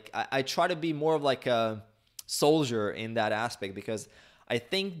anywhere. Like, I try to be more of like a soldier in that aspect, because I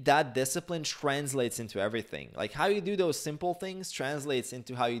think that discipline translates into everything. Like, how you do those simple things translates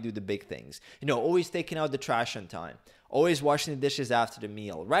into how you do the big things. Always taking out the trash on time, always washing the dishes after the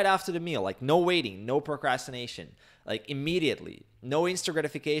meal, right after the meal, like, no waiting, no procrastination, like, immediately, no instant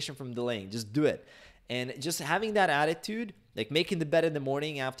gratification from delaying, just do it. And just having that attitude, like making the bed in the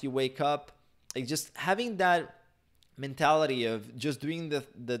morning after you wake up, like, just having that mentality of just doing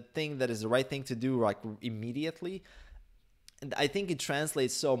the thing that is the right thing to do, like, immediately. And I think it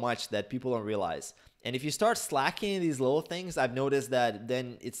translates so much that people don't realize. And if you start slacking in these little things, I've noticed that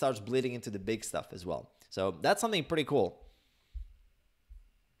then it starts bleeding into the big stuff as well. So that's something pretty cool.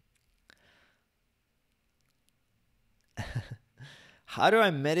 How do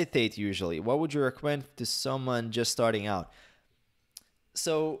I meditate usually? What would you recommend to someone just starting out?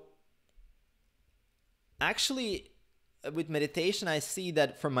 So actually, with meditation, I see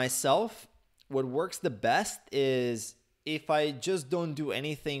that for myself, what works the best is if I just don't do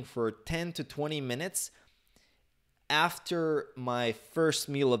anything for 10 to 20 minutes after my first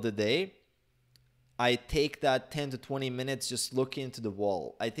meal of the day. I take that 10 to 20 minutes just looking into the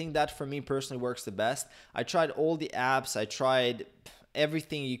wall. I think that for me personally works the best. I tried all the apps. I tried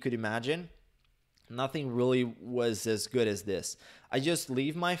everything you could imagine. Nothing really was as good as this. I just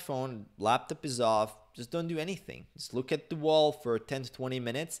leave my phone, laptop is off, just don't do anything. Just look at the wall for 10 to 20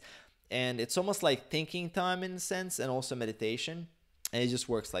 minutes. And it's almost like thinking time in a sense, and also meditation. And it just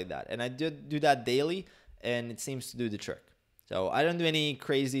works like that. And I did do that daily, and it seems to do the trick. So I don't do any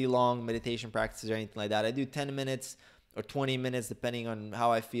crazy long meditation practices or anything like that. I do 10 minutes or 20 minutes, depending on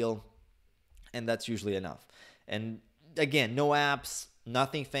how I feel. And that's usually enough. And again, no apps,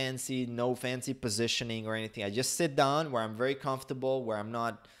 nothing fancy, no fancy positioning or anything. I just sit down where I'm very comfortable, where I'm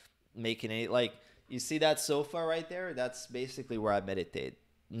not making any, like, you see that sofa right there? That's basically where I meditate.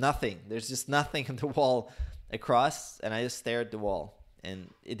 Nothing. There's just nothing on the wall across, and I just stare at the wall. And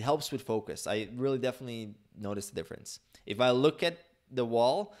it helps with focus. I really definitely notice the difference. If I look at the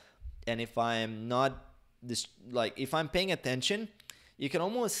wall, and if I'm not this, like, if I'm paying attention, you can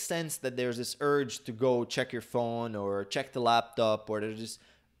almost sense that there's this urge to go check your phone or check the laptop, or there's this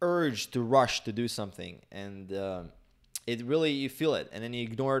urge to rush to do something. And it really, you feel it, and then you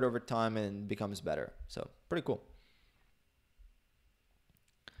ignore it over time and it becomes better. So pretty cool.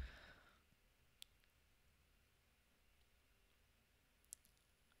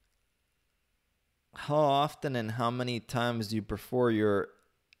 How often and how many times do you perform your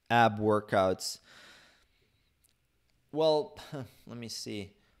ab workouts? Well, let me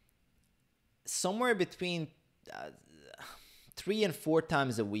see. Somewhere between 3 and 4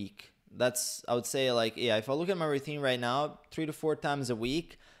 times a week. That's, I would say, like, yeah, if I look at my routine right now, 3 to 4 times a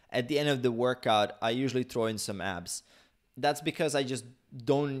week, at the end of the workout, I usually throw in some abs. That's because I just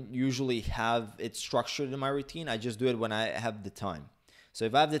don't usually have it structured in my routine. I just do it when I have the time. So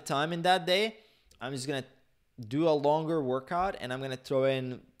if I have the time in that day, I'm just going to do a longer workout, and I'm going to throw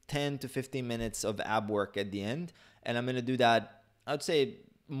in 10 to 15 minutes of ab work at the end. And I'm going to do that, I would say,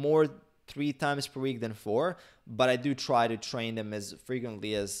 more 3 times per week than 4, but I do try to train them as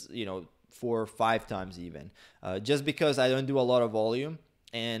frequently as, 4 or 5 times even, just because I don't do a lot of volume.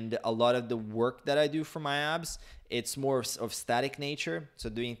 And a lot of the work that I do for my abs, it's more of static nature. So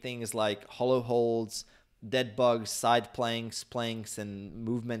doing things like hollow holds, dead bugs, side planks, and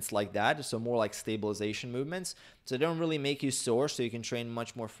movements like that. So more like stabilization movements. So they don't really make you sore, so you can train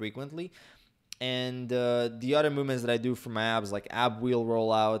much more frequently. And the other movements that I do for my abs, like ab wheel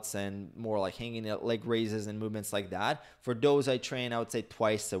rollouts and more like hanging leg raises and movements like that, for those I train, I would say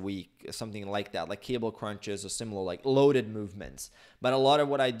twice a week, something like that, like cable crunches or similar, like loaded movements. But a lot of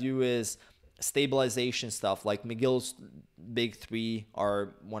what I do is stabilization stuff, like McGill's Big Three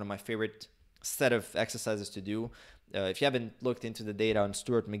are one of my favorite set of exercises to do. If you haven't looked into the data on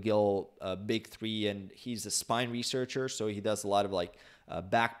Stuart McGill, Big Three, and he's a spine researcher, so he does a lot of like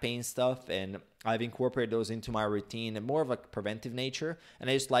back pain stuff, and I've incorporated those into my routine and more of a preventive nature, and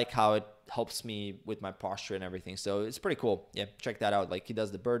I just like how it helps me with my posture and everything. So it's pretty cool. Yeah, check that out. Like he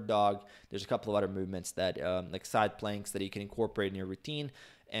does the bird dog. There's a couple of other movements that like side planks that you can incorporate in your routine,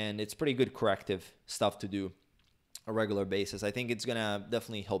 and it's pretty good corrective stuff to do a regular basis. I think it's gonna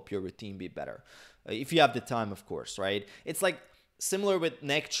definitely help your routine be better if you have the time, of course, right? It's like similar with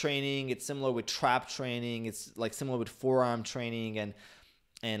neck training, it's similar with trap training, it's like similar with forearm training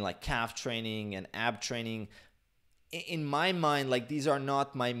and like calf training and ab training. In my mind, like these are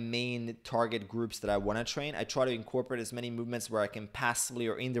not my main target groups that I want to train. I try to incorporate as many movements where I can passively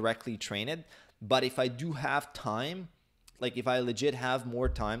or indirectly train it. But if I do have time, like if I legit have more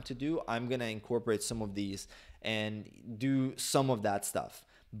time to do, I'm going to incorporate some of these and do some of that stuff.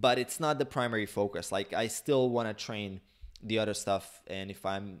 But it's not the primary focus. Like I still want to train the other stuff. And if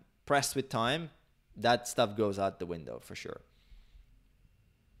I'm pressed with time, that stuff goes out the window for sure.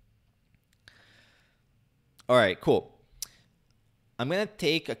 All right, cool. I'm gonna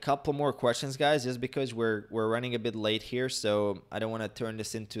take a couple more questions, guys, just because we're running a bit late here, so I don't want to turn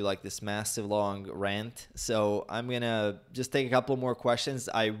this into like this massive long rant. So I'm gonna just take a couple more questions.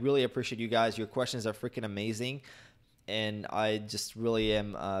 I really appreciate you guys. Your questions are freaking amazing, and I just really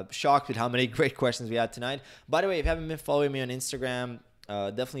am shocked with how many great questions we had tonight. By the way, if you haven't been following me on Instagram,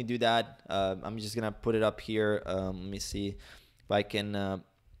 definitely do that. I'm just gonna put it up here. Let me see if I can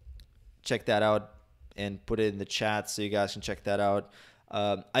check that out and put it in the chat so you guys can check that out.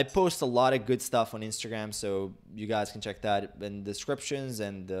 I post a lot of good stuff on Instagram, so you guys can check that in the descriptions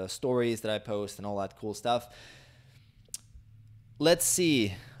and the stories that I post and all that cool stuff. Let's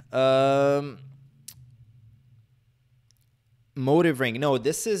see. Motive ring. No,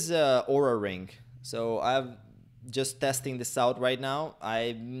 this is Aura ring. So I'm just testing this out right now.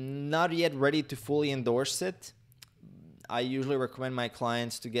 I'm not yet ready to fully endorse it. I usually recommend my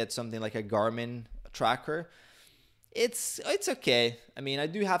clients to get something like a Garmin tracker. It's okay. I mean, I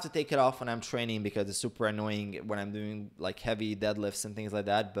do have to take it off when I'm training because it's super annoying when I'm doing like heavy deadlifts and things like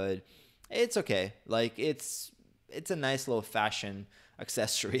that, but it's okay. Like it's a nice little fashion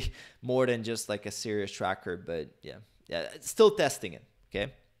accessory more than just like a serious tracker, but yeah, still testing it.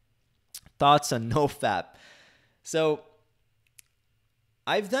 Okay. Thoughts on NoFap. So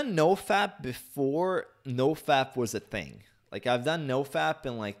I've done NoFap before NoFap was a thing. Like I've done NoFap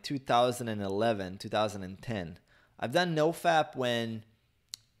in like 2011, 2010. I've done NoFap when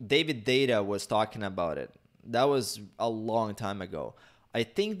David Data was talking about it. That was a long time ago. I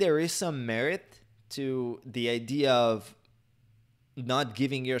think there is some merit to the idea of not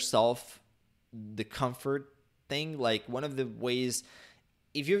giving yourself the comfort thing. Like one of the ways,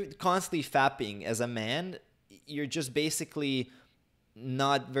 if you're constantly fapping as a man, you're just basically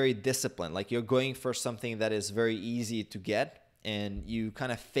not very disciplined. Like you're going for something that is very easy to get, and you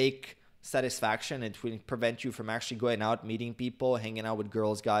kind of fake satisfaction. It will prevent you from actually going out, meeting people, hanging out with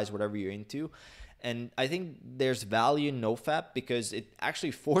girls, guys, whatever you're into. And I think there's value in NoFap because it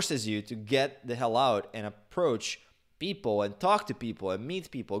actually forces you to get the hell out and approach people and talk to people and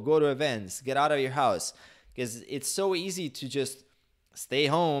meet people, go to events, get out of your house, because it's so easy to just stay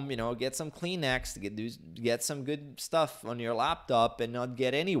home, get some Kleenex, get some good stuff on your laptop and not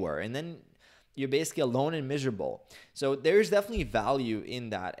get anywhere. And then you're basically alone and miserable. So there's definitely value in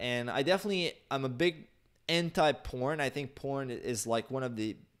that. And I'm a big anti-porn. I think porn is like one of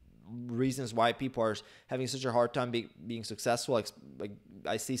the reasons why people are having such a hard time being successful, like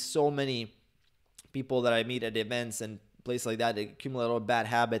I see so many people that I meet at events and places like that, they accumulate a lot of bad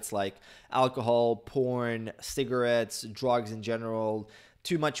habits like alcohol, porn, cigarettes, drugs in general,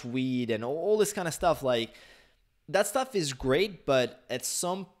 too much weed, and all this kind of stuff. Like, that stuff is great, but at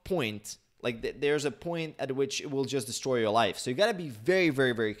some point, like there's a point at which it will just destroy your life. So you got to be very,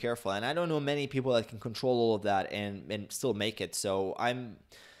 very, very careful. And I don't know many people that can control all of that and still make it. So I'm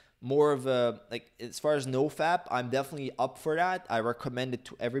more of a, like, as far as nofap, I'm definitely up for that. I recommend it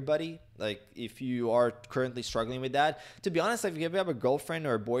to everybody. Like, if you are currently struggling with that, to be honest, like, if you have a girlfriend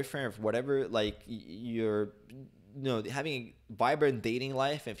or a boyfriend or whatever, like, you're, having a vibrant dating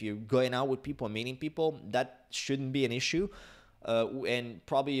life, if you're going out with people and meeting people, that shouldn't be an issue. And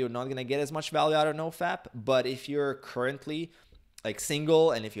probably you're not going to get as much value out of nofap. But if you're currently like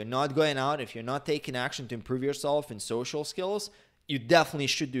single, and if you're not going out, if you're not taking action to improve yourself in social skills, you definitely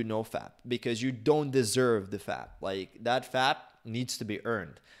should do nofap, because you don't deserve the fap. Like, that fap needs to be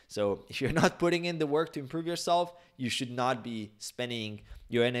earned. So if you're not putting in the work to improve yourself, you should not be spending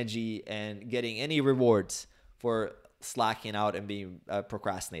your energy and getting any rewards for slacking out and being a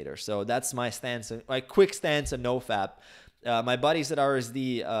procrastinator. So that's my stance, my quick stance on nofap. My buddies at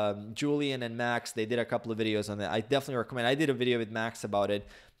RSD, Julian and Max, they did a couple of videos on that. I definitely recommend. I did a video with Max about it,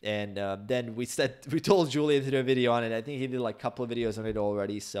 and then we told Julian to do a video on it. I think he did like a couple of videos on it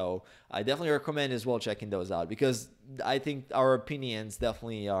already. So I definitely recommend as well checking those out, because I think our opinions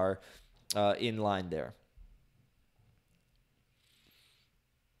definitely are in line there.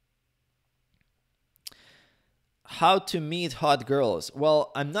 How to meet hot girls?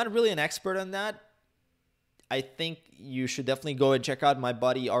 Well, I'm not really an expert on that. I think you should definitely go and check out my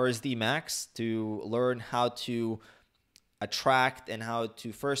buddy RSD Max to learn how to attract and how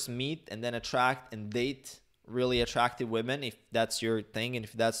to first meet and then attract and date really attractive women, if that's your thing and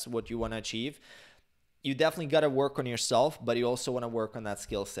if that's what you want to achieve. You definitely got to work on yourself, but you also want to work on that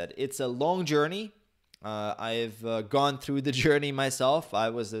skill set. It's a long journey. I've gone through the journey myself. I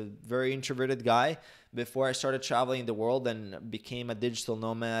was a very introverted guy before I started traveling the world and became a digital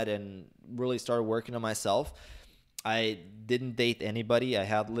nomad and really started working on myself. I didn't date anybody. I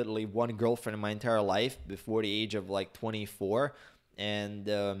had literally one girlfriend in my entire life before the age of like 24. And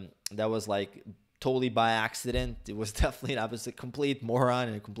that was like totally by accident. It was definitely, I was a complete moron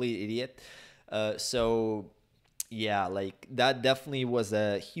and a complete idiot. So yeah, like that definitely was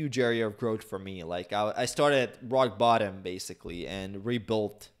a huge area of growth for me. Like I started at rock bottom basically and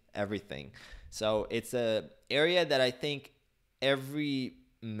rebuilt everything. So it's a area that I think every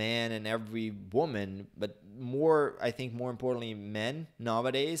man and every woman, but I think more importantly, men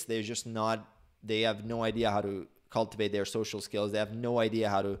nowadays, they have no idea how to cultivate their social skills. They have no idea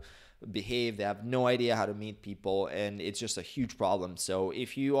how to behave. They have no idea how to meet people. And it's just a huge problem. So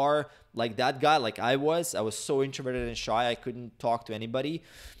if you are like that guy, like I was so introverted and shy, I couldn't talk to anybody.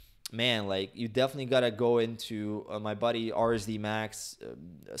 Man, like you definitely got to go into my buddy RSD Max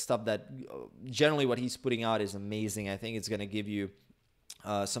stuff that generally what he's putting out is amazing. I think it's going to give you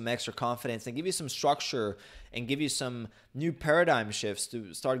some extra confidence and give you some structure and give you some new paradigm shifts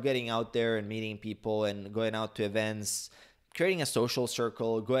to start getting out there and meeting people and going out to events, creating a social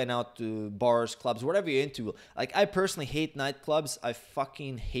circle, going out to bars, clubs, whatever you're into. Like I personally hate nightclubs. I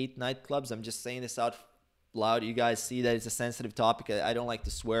fucking hate nightclubs. I'm just saying this out loud. You guys see that it's a sensitive topic. I don't like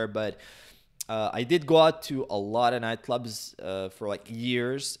to swear, but I did go out to a lot of nightclubs for like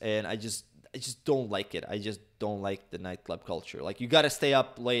years, and I just don't like it. I just don't like the nightclub culture. Like you got to stay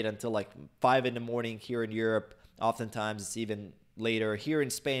up late until like 5 in the morning here in Europe. Oftentimes it's even later. Here in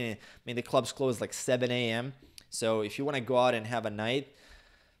Spain, I mean, the clubs close like 7 a.m. So if you want to go out and have a night,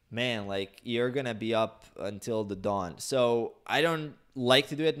 man, like you're going to be up until the dawn. So I don't like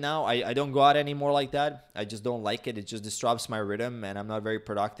to do it now. I don't go out anymore like that. I just don't like it. It just disrupts my rhythm and I'm not very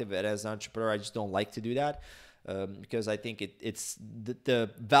productive. And as an entrepreneur, I just don't like to do that. Because I think it's the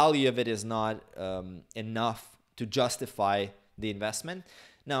value of it is not enough to justify the investment.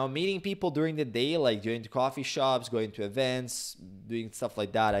 Now, meeting people during the day, like going to coffee shops, going to events, doing stuff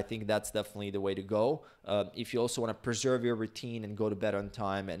like that, I think that's definitely the way to go. If you also want to preserve your routine and go to bed on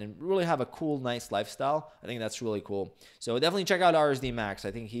time and really have a cool, nice lifestyle, I think that's really cool. So definitely check out RSD Max.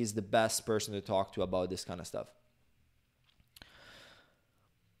 I think he's the best person to talk to about this kind of stuff.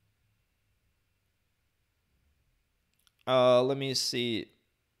 Let me see.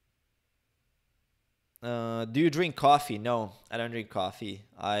 Do you drink coffee? No, I don't drink coffee.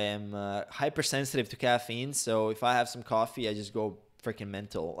 I am hypersensitive to caffeine, so if I have some coffee, I just go freaking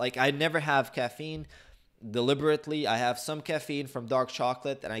mental. Like I never have caffeine deliberately. I have some caffeine from dark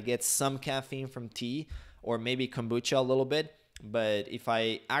chocolate, and I get some caffeine from tea or maybe kombucha a little bit. But if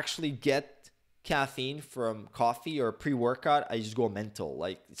I actually get caffeine from coffee or pre-workout, I just go mental.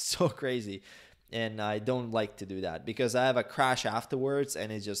 Like, it's so crazy. And I don't like to do that because I have a crash afterwards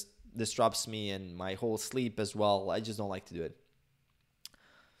and it just disrupts me and my whole sleep as well. I just don't like to do it.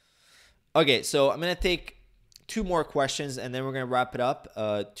 Okay, so I'm going to take two more questions and then we're going to wrap it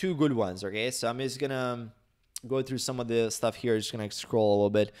up. Two good ones, okay? So I'm just going to go through some of the stuff here. Just going to scroll a little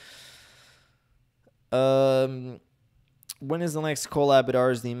bit. When is the next collab at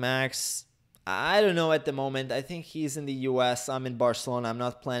RSD Max? I don't know at the moment. I think he's in the US. I'm in Barcelona. I'm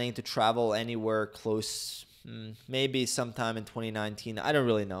not planning to travel anywhere close. Maybe sometime in 2019. I don't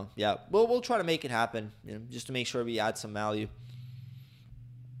really know. Yeah, we'll try to make it happen, just to make sure we add some value.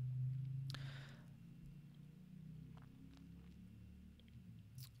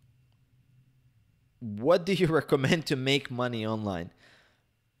 What do you recommend to make money online?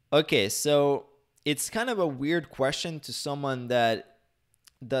 Okay, so it's kind of a weird question to someone that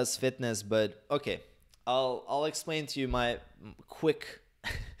does fitness, but okay, I'll explain to you my quick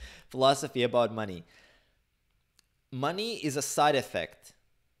philosophy about money. Money is a side effect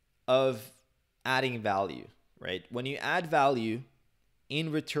of adding value, right? When you add value,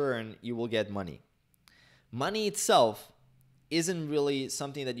 in return, you will get money. Money itself isn't really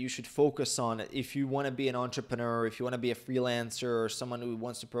something that you should focus on if you want to be an entrepreneur, if you want to be a freelancer or someone who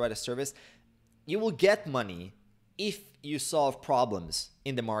wants to provide a service. You will get money if you solve problems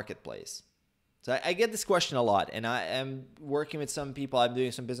in the marketplace. So I get this question a lot, and I am working with some people. I'm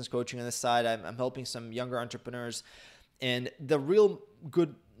doing some business coaching on the side. I'm helping some younger entrepreneurs, and the real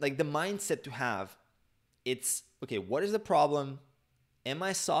good, like the mindset to have, it's, okay, what is the problem? Am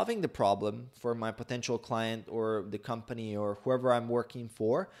I solving the problem for my potential client or the company or whoever I'm working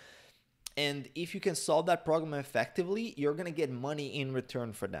for? And if you can solve that problem effectively, you're going to get money in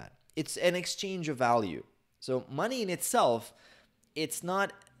return for that. It's an exchange of value. So money in itself, it's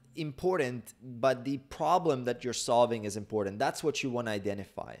not important, but the problem that you're solving is important. That's what you want to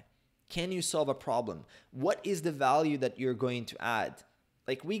identify. Can you solve a problem? What is the value that you're going to add?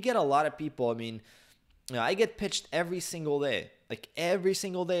 Like, we get a lot of people, I mean, I get pitched every single day. Like, every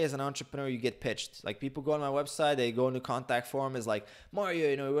single day as an entrepreneur, you get pitched. Like, people go on my website, they go into contact form, is like, Mario,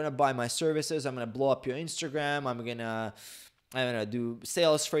 you want to buy my services, I'm going to blow up your Instagram, I'm going to do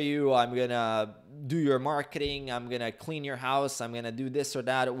sales for you, I'm going to do your marketing, I'm going to clean your house, I'm going to do this or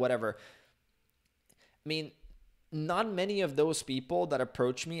that or whatever. I mean, not many of those people that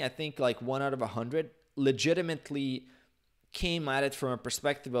approach me, I think like 1 out of 100, legitimately came at it from a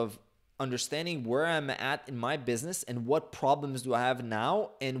perspective of understanding where I'm at in my business and what problems do I have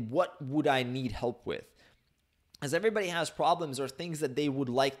now and what would I need help with. As everybody has problems or things that they would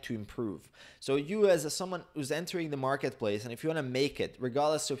like to improve. So you, as someone who's entering the marketplace, and if you want to make it,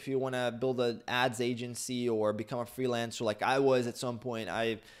 regardless if you want to build an ads agency or become a freelancer like I was at some point,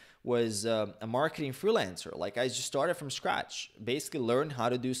 I was a marketing freelancer. Like, I just started from scratch, basically learned how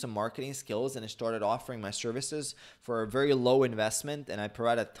to do some marketing skills, and I started offering my services for a very low investment, and I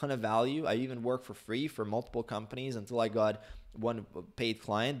provide a ton of value. I even worked for free for multiple companies until I got one paid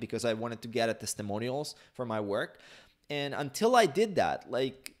client because I wanted to get at testimonials for my work. And until I did that,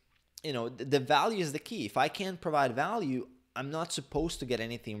 like, the value is the key. If I can't provide value, I'm not supposed to get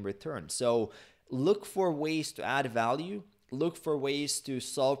anything in return. So look for ways to add value. Look for ways to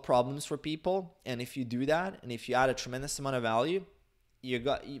solve problems for people. And if you do that, and if you add a tremendous amount of value,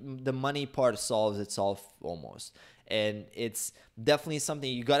 the money part solves itself almost. And it's definitely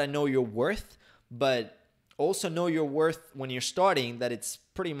something you got to know your worth, but also know your worth when you're starting, that it's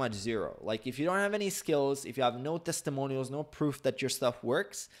pretty much zero. Like, if you don't have any skills, if you have no testimonials, no proof that your stuff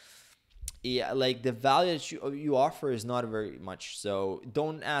works, yeah, like the value that you offer is not very much. So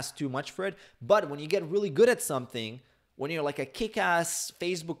don't ask too much for it. But when you get really good at something, when you're like a kick-ass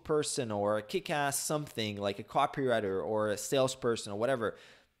Facebook person or a kick-ass something like a copywriter or a salesperson or whatever,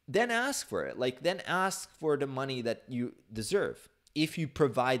 then ask for it. Like, then ask for the money that you deserve if you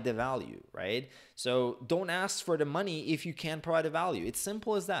provide the value, right? So don't ask for the money if you can't provide the value. It's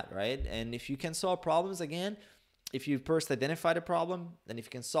simple as that, right? And if you can solve problems, again, if you first identify the problem, then if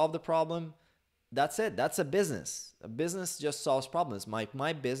you can solve the problem, that's it. That's a business. A business just solves problems.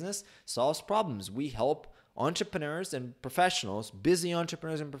 My business solves problems. We help entrepreneurs and professionals, busy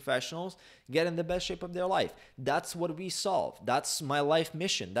entrepreneurs and professionals, get in the best shape of their life. That's what we solve. That's my life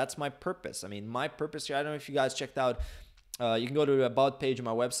mission. That's my purpose. I mean, my purpose here, I don't know if you guys checked out, you can go to the About page on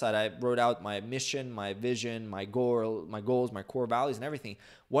my website. I wrote out my mission, my vision, my goals, my core values and everything.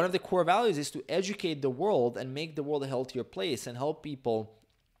 One of the core values is to educate the world and make the world a healthier place and help people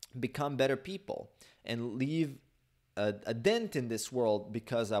become better people and leave a dent in this world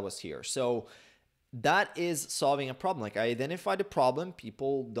because I was here. So that is solving a problem. Like, I identified the problem.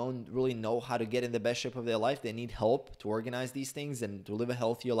 People don't really know how to get in the best shape of their life. They need help to organize these things and to live a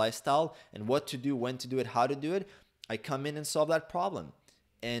healthier lifestyle, and what to do, when to do it, how to do it. I come in and solve that problem.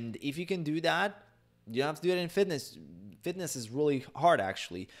 And if you can do that, you don't have to do it in fitness. Fitness is really hard,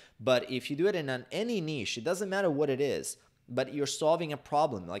 actually. But if you do it in any niche, it doesn't matter what it is, but you're solving a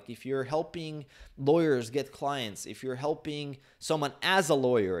problem. Like if you're helping lawyers get clients, if you're helping someone as a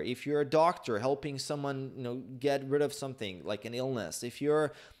lawyer, if you're a doctor helping someone, get rid of something like an illness, if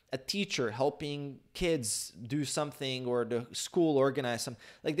you're a teacher helping kids do something, or the school organize something,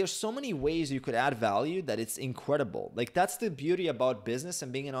 like there's so many ways you could add value that it's incredible. Like that's the beauty about business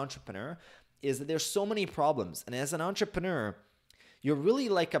and being an entrepreneur, is that there's so many problems. And as an entrepreneur, you're really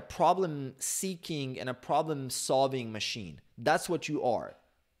like a problem seeking and a problem solving machine. That's what you are.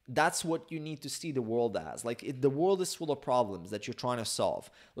 That's what you need to see the world as. Like the world is full of problems that you're trying to solve.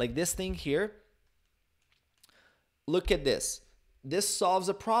 Like this thing here, look at this. This solves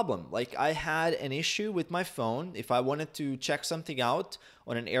a problem. Like I had an issue with my phone. If I wanted to check something out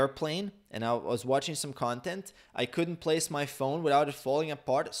on an airplane and I was watching some content, I couldn't place my phone without it falling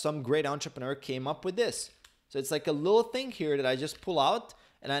apart. Some great entrepreneur came up with this. So it's like a little thing here that I just pull out,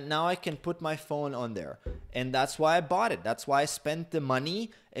 and now I can put my phone on there. And that's why I bought it. That's why I spent the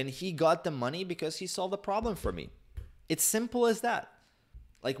money, and he got the money because he solved a problem for me. It's simple as that.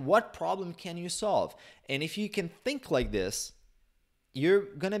 Like what problem can you solve? And if you can think like this, you're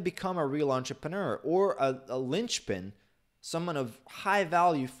going to become a real entrepreneur, or a linchpin, someone of high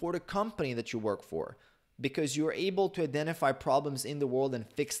value for the company that you work for, because you're able to identify problems in the world and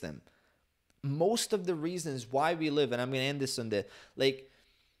fix them. Most of the reasons why we live, and I'm going to end this on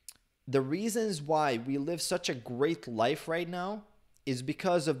the reasons why we live such a great life right now is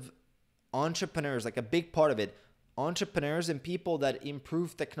because of entrepreneurs. Like a big part of it, entrepreneurs and people that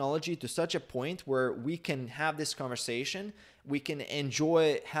improve technology to such a point where we can have this conversation. We can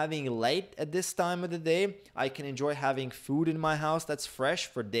enjoy having light at this time of the day. I can enjoy having food in my house that's fresh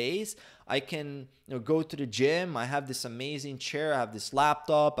for days. I can go to the gym. I have this amazing chair. I have this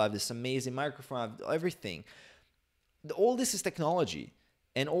laptop. I have this amazing microphone. I have everything. All this is technology.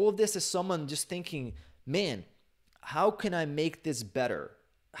 And all of this is someone just thinking, man, how can I make this better?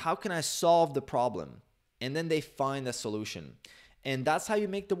 How can I solve the problem? And then they find a solution. And that's how you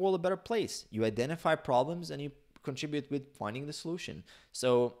make the world a better place. You identify problems and you contribute with finding the solution.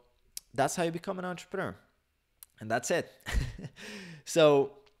 So that's how you become an entrepreneur. And that's it.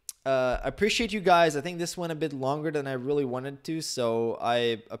 So I appreciate you guys. I think this went a bit longer than I really wanted to. So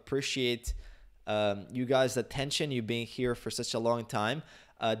I appreciate you guys' attention, you being here for such a long time.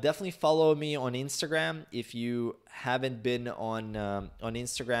 Definitely follow me on Instagram if you haven't been on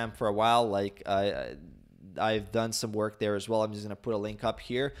Instagram for a while. Like I've done some work there as well. I'm just going to put a link up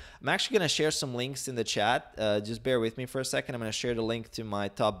here. I'm actually going to share some links in the chat. Just bear with me for a second. I'm going to share the link to my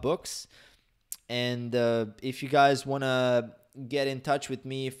top books. And if you guys want to get in touch with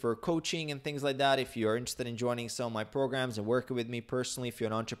me for coaching and things like that, if you're interested in joining some of my programs and working with me personally, if you're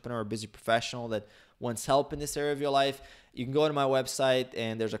an entrepreneur or busy professional that wants help in this area of your life, you can go to my website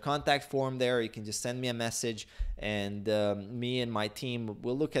and there's a contact form there. You can just send me a message, and me and my team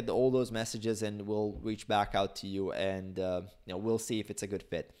will look at all those messages and we'll reach back out to you, and we'll see if it's a good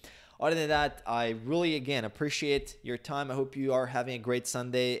fit. Other than that, I really, again, appreciate your time. I hope you are having a great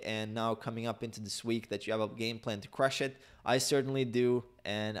Sunday, and now coming up into this week that you have a game plan to crush it. I certainly do,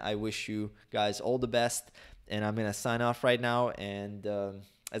 and I wish you guys all the best. And I'm going to sign off right now. And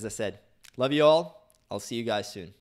as I said, love you all. I'll see you guys soon.